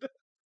bone.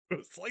 It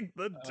was like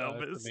the That's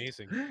dumbest.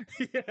 amazing.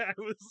 Yeah, it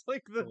was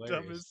like the Hilarious.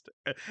 dumbest.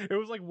 It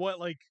was like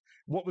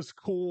what was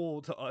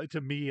cool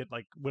to me at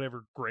like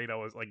whatever grade I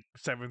was, like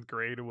 7th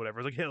grade or whatever.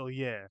 I was like, hell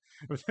yeah.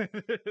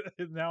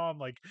 And now I'm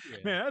like, Yeah.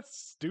 man, that's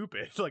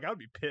stupid. Like I'd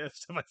be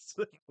pissed if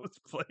was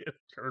playing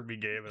a Kirby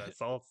game and I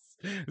saw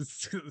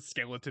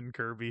skeleton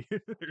Kirby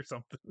or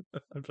something.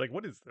 I'm like,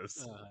 what is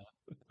this?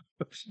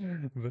 Uh,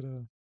 But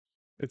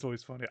it's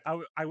always funny.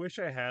 I wish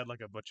I had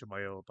like a bunch of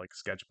my old like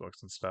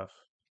sketchbooks and stuff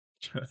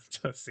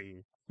to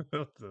see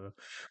the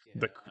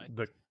yeah.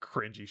 the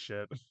cringy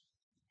shit.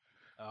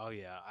 Oh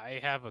yeah, I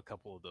have a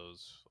couple of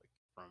those like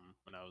from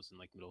when I was in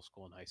like middle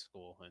school and high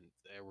school, and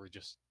they were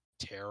just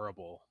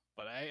terrible.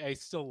 But I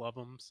still love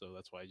them, so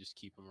that's why I just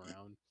keep them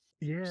around.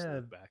 Just to Yeah,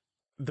 look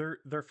back.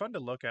 they're fun to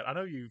look at. I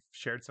know you've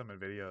shared some in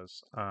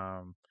videos.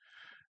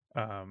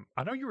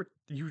 I know you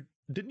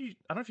didn't you.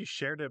 I don't know if you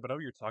shared it, but I know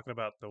you're talking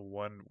about the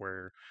one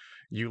where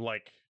you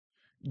like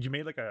you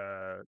made like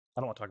a. I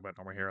don't want to talk about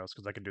normal heroes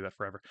because I can do that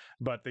forever.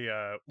 But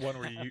the one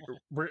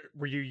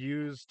where you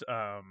used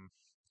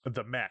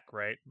the mech,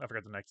 right? I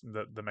forgot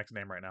the mech's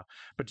name right now.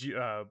 But you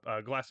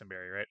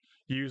Glastonbury, right?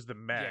 You used the Yeah,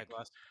 mech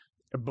glass.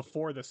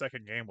 before the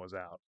second game was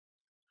out.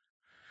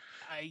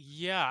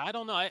 I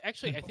don't know. I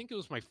think it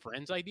was my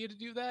friend's idea to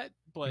do that,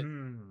 but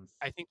Mm.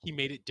 I think he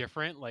made it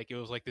different. Like it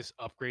was like this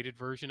upgraded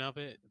version of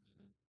it.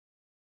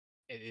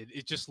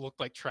 It just looked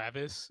like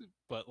Travis,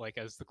 but like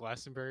as the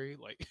Glastonbury.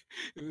 Like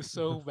it was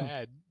so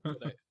bad.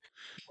 But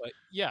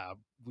yeah,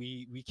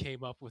 we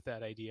came up with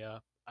that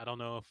idea. I don't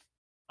know if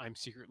I'm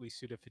secretly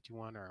Suda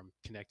 51 or I'm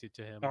connected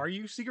to him. Are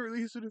you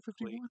secretly Suda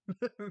Like,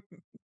 51?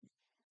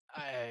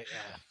 I,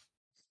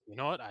 you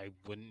know what? I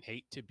wouldn't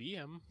hate to be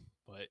him,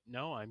 but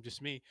no, I'm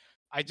just me.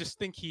 I just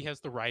think he has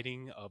the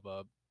writing of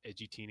a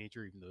edgy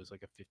teenager, even though he's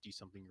like a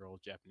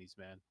 50-something-year-old Japanese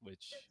man,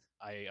 which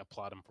I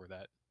applaud him for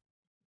that.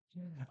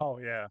 Oh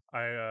yeah,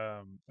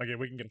 again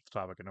we can get off the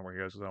topic and nowhere he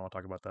goes because I don't want to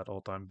talk about that the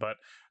whole time. But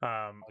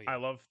Oh I yeah,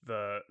 love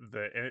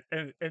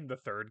in the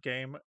third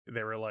game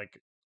they were like,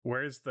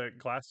 "Where's the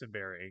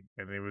Glastonbury?"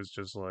 And it was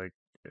just like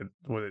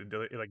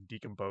it like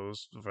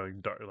decomposed for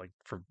like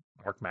for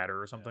dark matter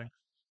or yeah, something.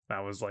 And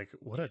I was like,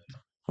 "What a yeah.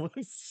 what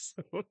a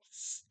so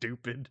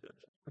stupid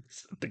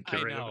to get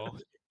I rid of know.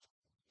 it."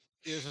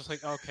 It was just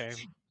like, okay,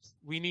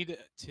 we need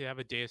to have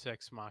a Deus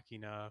Ex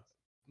Machina,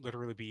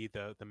 literally be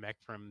the mech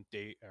from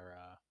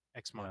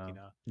Ex Yeah,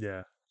 Machina.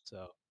 yeah.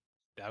 So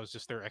that was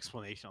just their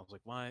explanation. I was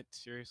like, what?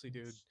 Seriously,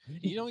 dude?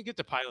 You don't get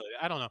to pilot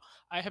it. I don't know.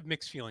 I have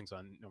mixed feelings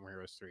on No More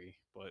Heroes 3,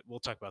 but we'll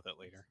talk about that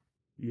later.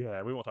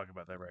 Yeah, we won't talk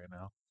about that right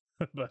now.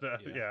 But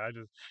Yeah. yeah,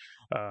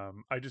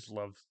 I just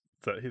love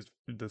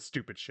the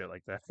stupid shit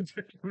like that.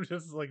 I'm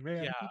just like,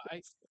 man, Yeah,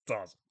 it's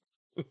awesome.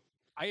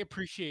 I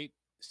appreciate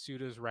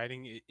Suda's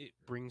writing. It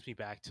brings me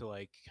back to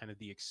like kind of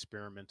the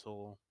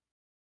experimental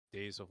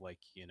days of like,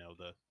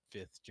 the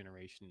fifth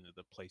generation of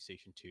the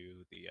PlayStation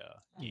 2, the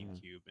Mm.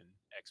 GameCube and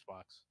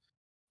Xbox.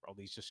 Where all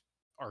these just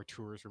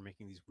tours were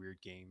making these weird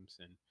games,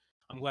 and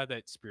I'm glad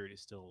that spirit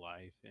is still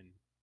alive and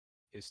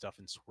his stuff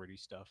and Swordy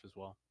stuff as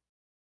well.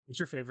 What's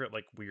your favorite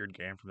like weird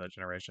game from that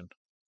generation?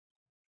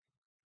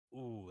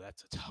 Ooh,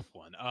 that's a tough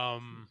one.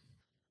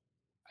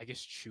 I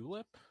guess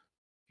Tulip.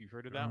 You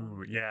heard of that one?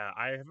 Ooh, yeah,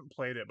 I haven't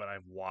played it, but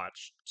I've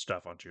watched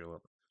stuff on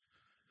Julep.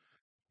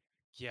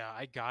 Yeah,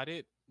 I got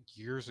it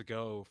years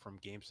ago from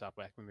GameStop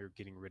back when they were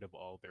getting rid of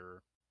all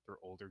their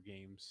older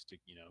games to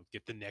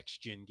get the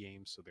next gen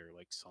games, so they're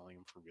like selling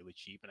them for really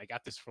cheap. And I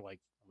got this for like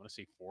I want to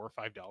say $4 or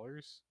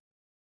 $5,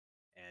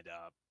 and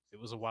it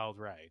was a wild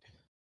ride.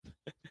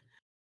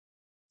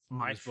 It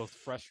My was both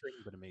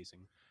frustrating but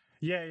amazing.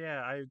 Yeah,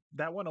 yeah, I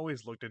that one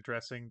always looked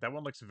interesting. That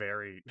one looks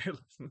very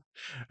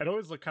it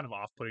always looked kind of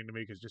off-putting to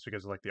me because just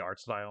because of like the art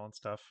style and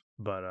stuff.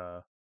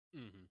 But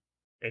Hmm.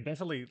 it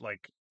definitely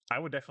like I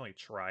would definitely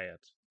try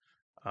it.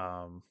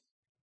 Um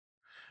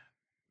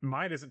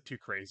Mine isn't too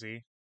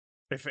crazy.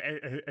 If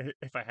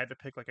I had to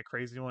pick like a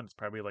crazy one, it's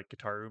probably like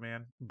Guitar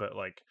Man. But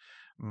like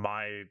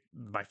my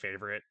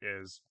favorite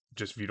is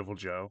just Beautiful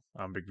Joe.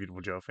 I'm a big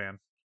Beautiful Joe fan,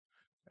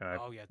 and I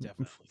Oh yeah,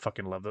 definitely.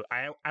 fucking love it.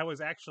 I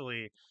was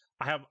actually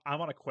I'm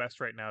on a quest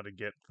right now to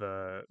get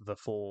the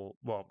full,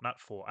 well, not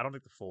full. I don't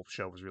think the full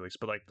show was released,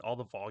 but like all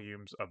the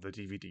volumes of the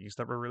DVDs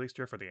that were released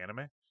here for the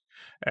anime.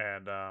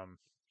 And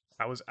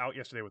I was out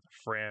yesterday with a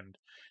friend,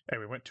 and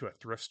we went to a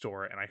thrift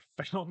store, and I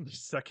found the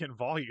second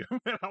volume,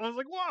 and I was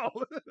like, "Wow,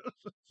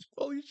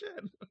 holy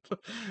shit!"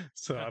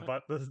 So I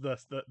bought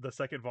the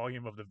second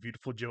volume of the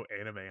Beautiful Joe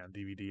anime on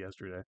DVD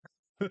yesterday.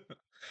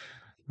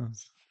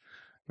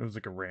 It was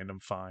like a random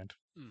find.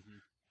 Hmm.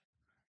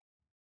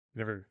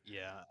 Never.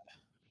 Yeah,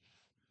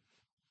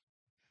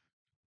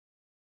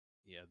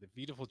 yeah, the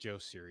Beautiful Joe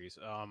series.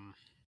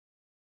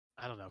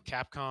 I don't know.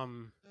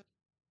 Capcom,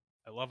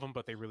 I love them,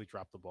 but they really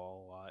drop the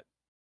ball a lot.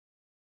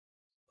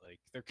 Like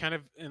they're kind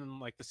of in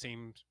like the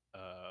same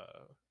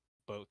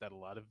boat that a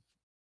lot of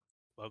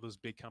those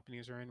big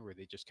companies are in, where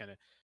they just kind of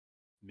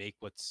make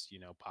what's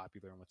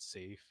popular and what's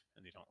safe,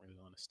 and they don't really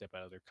want to step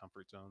out of their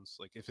comfort zones.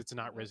 Like if it's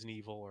not Resident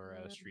Evil or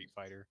Street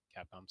Fighter,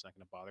 Capcom's not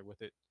going to bother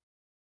with it.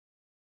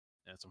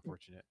 And it's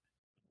unfortunate.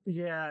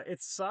 Yeah,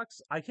 it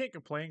sucks. I can't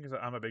complain because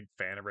I'm a big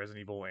fan of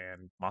Resident Evil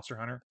and Monster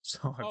Hunter,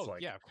 so it's Oh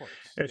like yeah, of course.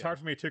 it's Yeah, hard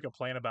for me to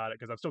complain about it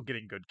because I'm still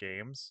getting good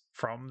games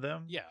from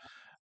them. yeah.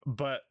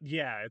 But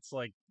yeah, it's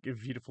like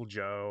Beautiful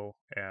Joe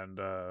and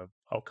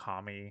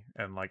Okami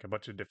and like a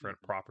bunch of different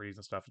Hmm. properties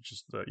and stuff. It's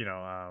just the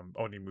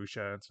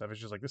Onimusha and stuff.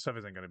 It's just like this stuff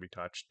isn't going to be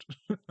touched.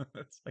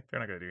 It's like they're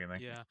not going to do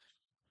anything. Yeah.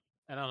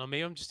 And I don't know.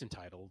 Maybe I'm just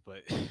entitled,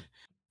 but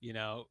you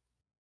know,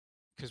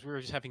 because we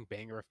were just having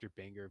banger after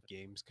banger of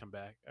games come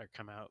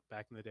out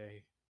back in the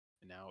day,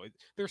 and now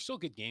there's still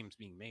good games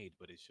being made,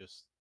 but it's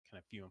just kind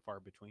of few and far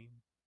between.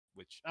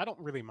 Which I don't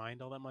really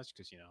mind all that much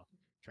because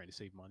trying to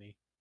save money.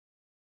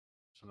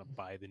 Just want to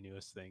buy the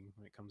newest thing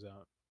when it comes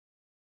out.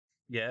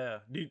 Yeah.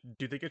 Do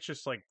you think it's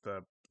just like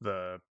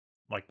the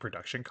like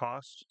production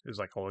cost is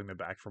like holding them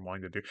back from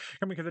wanting to do?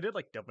 I mean, because they did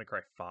like Devil May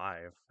Cry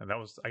 5, and that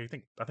was I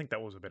think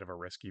that was a bit of a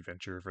risky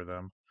venture for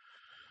them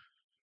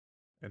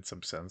in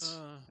some sense.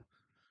 Uh,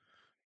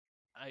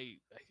 I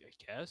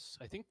guess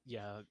I think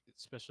yeah,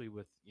 especially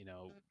with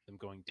them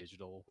going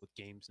digital with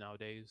games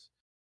nowadays.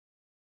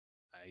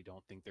 I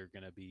don't think they're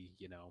gonna be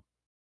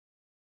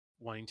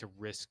wanting to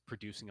risk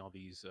producing all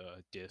these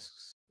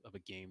discs of a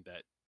game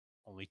that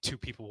only two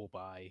people will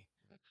buy.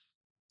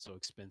 So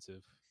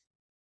expensive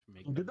to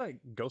make Well, did them.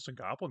 that Ghosts and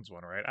Goblins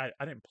one, right?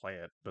 I didn't play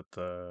it, but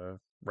the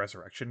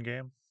Resurrection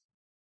game.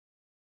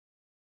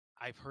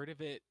 I've heard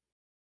of it.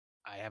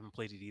 I haven't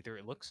played it either.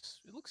 It looks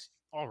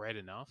all right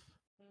enough.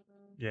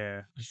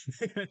 Yeah,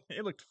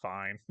 it looked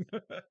fine.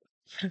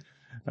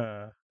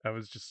 I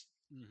was just,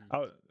 Hmm. I,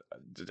 wa-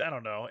 I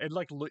don't know.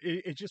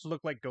 It just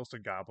looked like Ghosts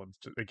and Goblins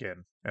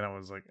again, and I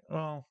was like,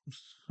 well,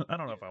 I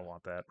don't know if I Yeah.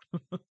 want that.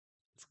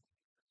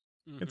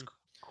 It's Hmm.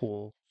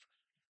 cool.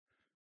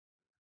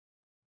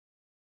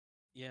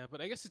 Yeah,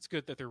 but I guess it's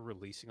good that they're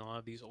releasing a lot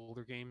of these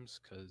older games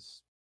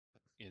because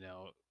you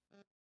know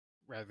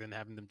rather than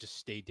having them just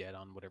stay dead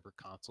on whatever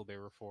console they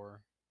were for,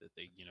 that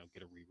they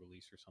get a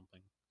re-release or something.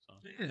 So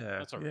Yeah,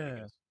 that's all right, I yeah.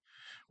 guess.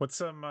 What's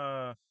some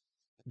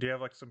do you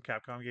have like some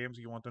Capcom games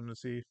you want them to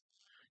see?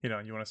 You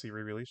want to see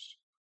re-released?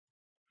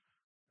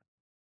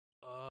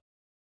 Uh,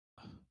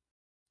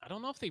 I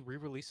don't know if they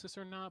re-released this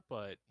or not,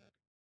 but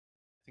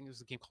I think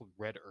there's a game called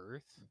Red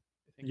Earth.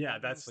 I think Yeah,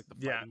 that one's that's like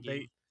the yeah, fighting they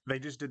game. they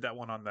just did that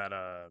one on that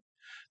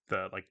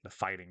the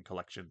fighting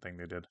collection thing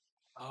they did.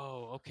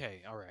 Oh,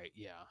 okay, all right,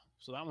 yeah.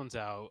 So that one's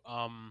out.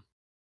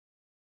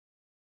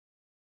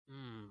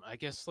 I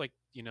guess like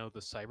the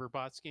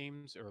Cyberbots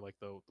games or like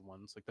the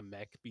ones like the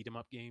mech beat 'em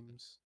up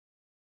games.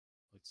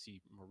 Let's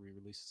see more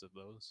re-releases of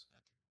those.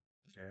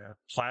 Yeah.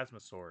 Plasma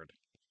Sword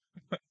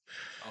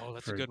Oh,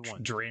 that's a for good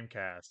one.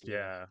 Dreamcast. Yeah,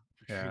 Yeah.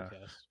 for Yeah.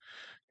 Dreamcast.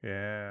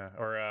 Yeah.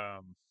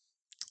 Or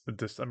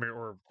this I mean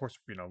or of course,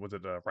 was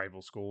it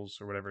Rival Schools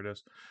or whatever it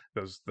is?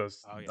 Those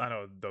Oh yeah. I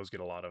know those get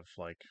a lot of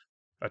like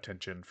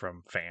attention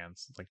from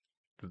fans. Like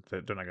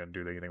they're not going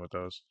to do anything with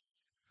those.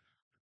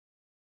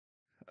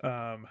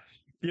 Um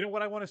you know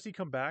what I want to see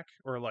come back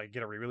or like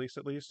get a re-release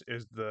at least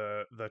is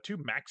the two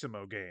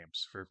Maximo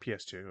games for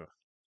PS2.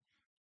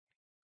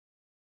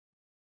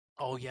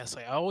 Oh yes,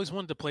 I always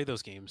wanted to play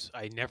those games.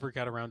 I never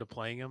got around to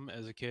playing them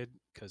as a kid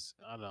because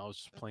I don't know, I was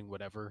just playing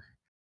whatever.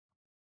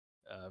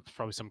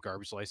 Probably some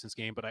garbage license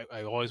game, but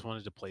I always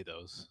wanted to play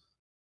those.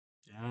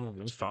 Yeah, it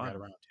was Just never got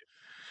fun. around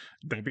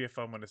to. That'd be a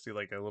fun one to see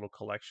like a little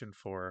collection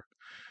for.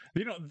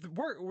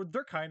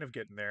 They're kind of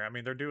getting there. I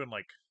mean, they're doing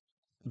like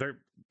they're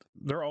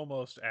they're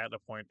almost at a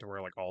point to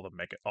where like all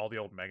the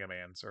old Mega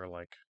Mans are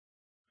like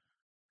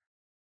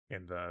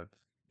in the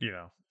you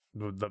know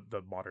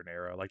the modern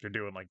era. Like they're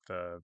doing like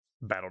the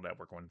Battle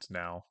Network ones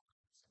now.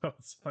 So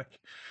it's like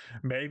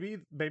maybe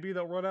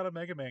they'll run out of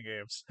Mega Man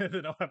games and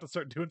then I'll have to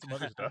start doing some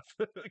other stuff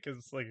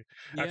because like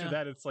after Yeah.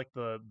 that it's like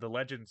the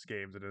Legends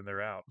games and then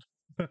they're out.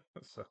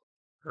 So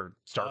or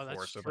Star Oh, that's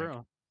Force, I think.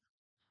 true.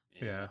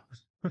 Yeah.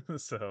 Yeah.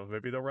 So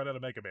maybe they'll run out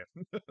of Mega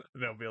Man.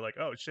 They'll be like,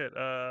 "Oh shit,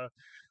 I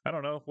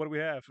don't know, what do we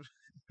have?"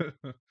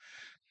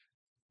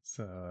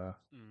 So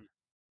Mm.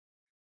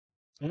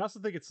 I also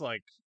think it's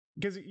like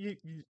because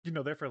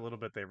there for a little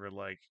bit they were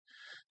like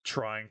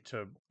trying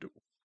to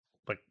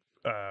like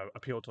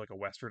appeal to like a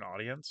Western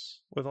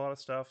audience with a lot of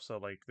stuff. So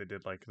like they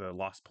did like the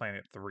Lost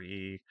Planet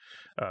 3,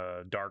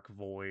 Dark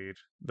Void,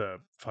 the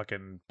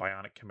fucking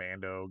Bionic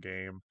Commando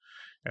game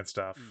and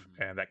stuff,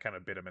 Hmm. and that kind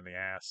of bit them in the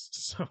ass.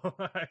 So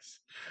I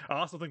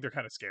also think they're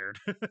kind of scared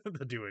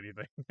to do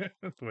anything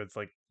with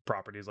like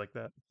properties like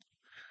that.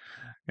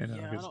 Yeah,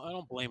 I Because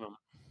don't blame them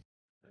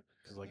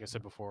because, like I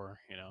said before,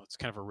 it's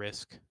kind of a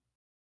risk.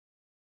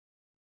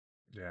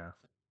 yeah,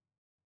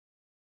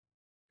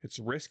 it's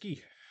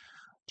risky.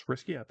 It's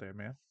risky out there,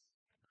 man.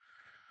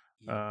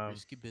 Yeah, Um,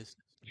 risky business.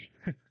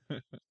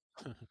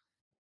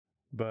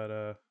 but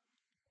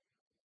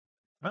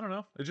I don't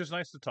know. It's just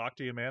nice to talk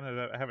to you, man.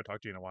 I haven't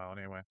talked to you in a while,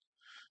 anyway.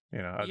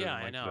 Other Yeah, than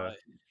I like know.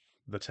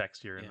 the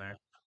text here and Yeah, there.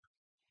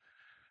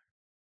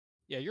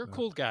 yeah, you're a So,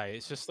 cool guy.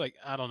 It's just like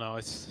I don't know.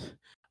 It's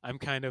I'm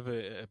kind of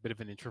a bit of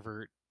an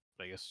introvert.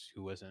 I guess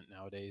who isn't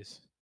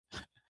nowadays.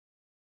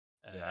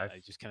 yeah, I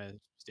just kind of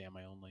stay on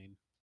my own lane.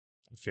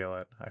 I feel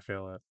it. I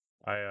feel it.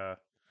 I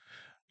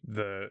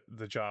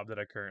the job that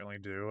I currently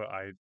do,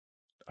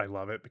 I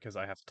love it because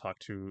I have to talk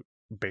to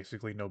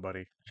basically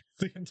nobody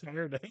the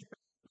entire day.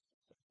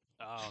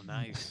 Oh,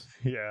 nice.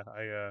 Yeah,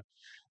 I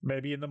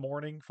maybe in the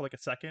morning for like a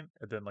second,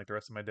 and then like the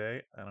rest of my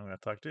day, I don't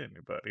have to talk to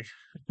anybody.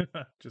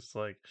 Just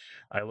like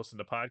I listen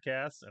to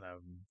podcasts and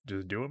I'm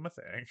just doing my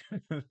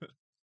thing.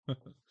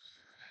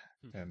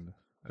 And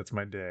that's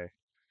my day.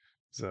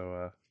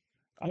 So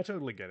I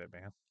totally get it,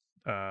 man.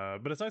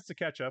 But it's nice to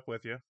catch up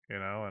with you,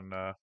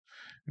 and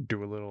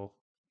do a little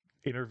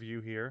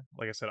interview here.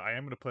 Like I said, I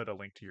am going to put a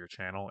link to your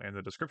channel in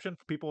the description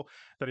for people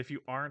that if you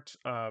aren't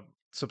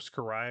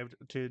subscribed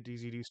to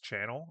DZD's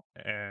channel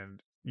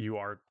and you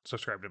are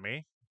subscribed to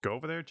me, go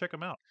over there and check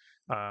them out.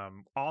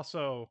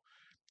 Also,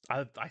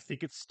 I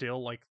think it's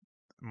still like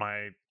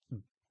my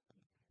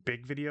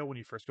big video when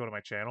you first go to my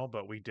channel,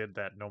 but we did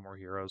that No More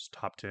Heroes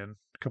top 10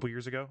 a couple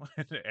years ago,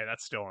 and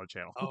that's still on the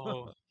channel.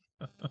 Oh,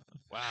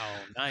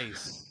 wow,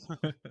 nice.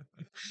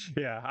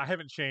 Yeah, I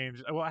haven't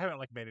changed. Well, I haven't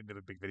like made into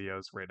the big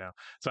videos right now,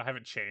 so I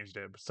haven't changed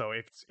it. So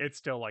it's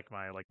still like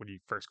my like when you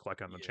first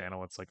click on the Yeah,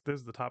 channel, it's like this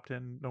is the top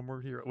 10 No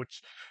More Hero,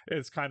 which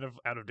is kind of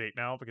out of date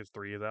now because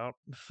 3 is out.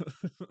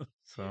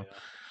 So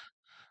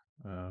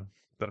yeah. uh,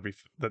 that'd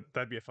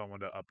be a fun one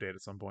to update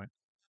at some point.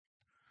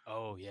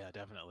 Oh, yeah,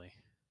 definitely.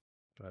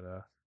 But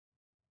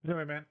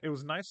anyway, man, it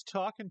was nice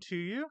talking to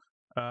you.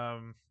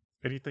 Um,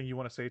 anything you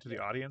want to say to the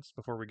Yeah. audience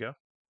before we go?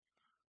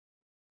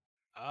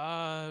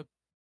 Uh,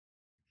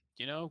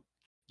 you know,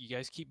 you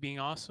guys keep being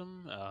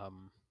awesome.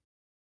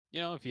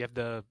 If you have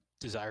the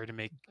desire to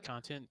make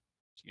content,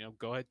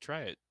 go ahead,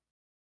 try it.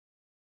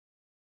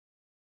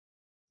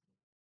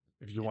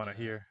 If you And want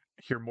to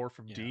hear more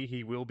from you know, D,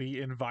 he will be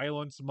in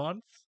Violence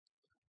Month.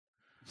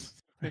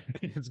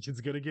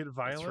 It's gonna get that's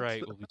violent.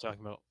 right. We'll be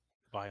talking about.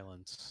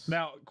 violence.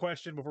 Now,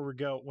 question before we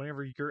go: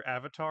 whenever your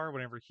avatar,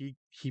 whenever he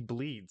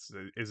bleeds,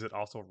 is it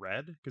also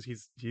red? Because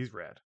he's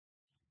red.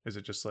 Is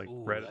it just like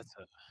Ooh, red? that's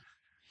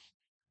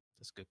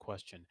a good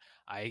question.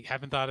 I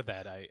haven't thought of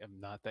that. I am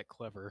not that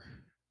clever.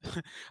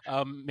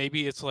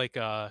 Maybe it's like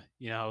the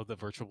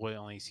virtual boy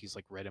only sees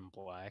like red and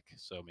black,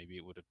 so maybe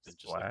it would have been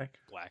It's just like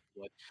black.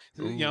 black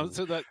blood. Ooh,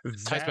 So that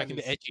ties back that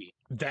into is edgy.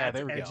 Yeah, that's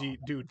there we go. edgy,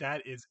 dude.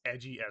 That is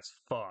edgy as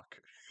fuck.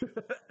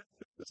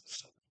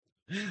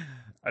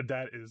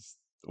 That is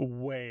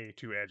way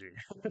too edgy.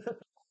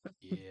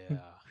 Yeah.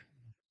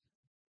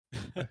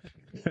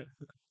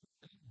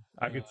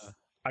 I could uh,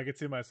 I could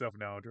see myself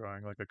now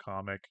drawing like a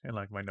comic in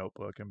like my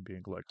notebook and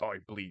being like, "Oh, I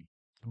bleed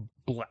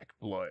black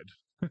blood,"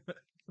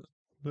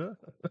 hmm,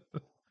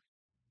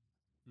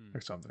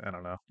 or something. I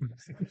don't know.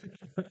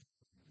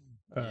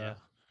 uh, yeah.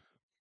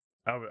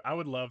 I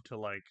would love to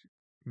like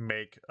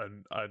make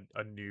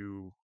a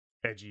new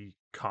edgy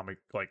comic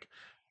like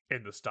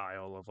in the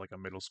style of like a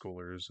middle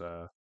schooler's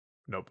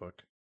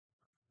notebook.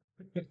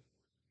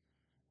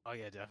 Oh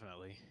yeah,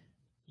 definitely.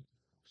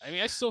 I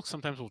mean, I still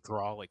sometimes will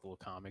draw like little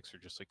comics or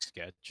just like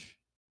sketch,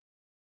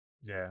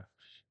 Yeah.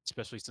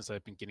 especially since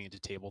I've been getting into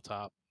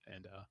tabletop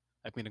and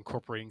I've been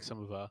incorporating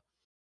some of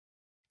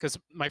because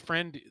my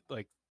friend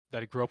like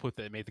that I grew up with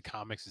that made the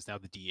comics is now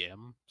the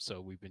DM, so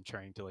we've been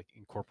trying to like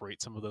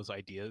incorporate some of those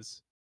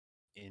ideas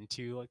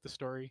into like the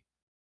story.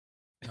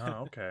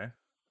 Oh, okay.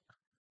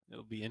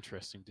 It'll be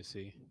interesting to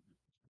see.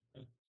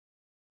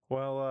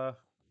 Well,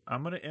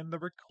 I'm gonna end the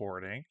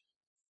recording.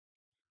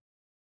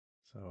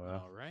 So,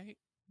 All right.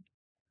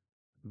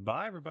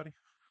 bye everybody.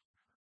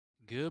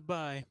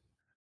 Goodbye.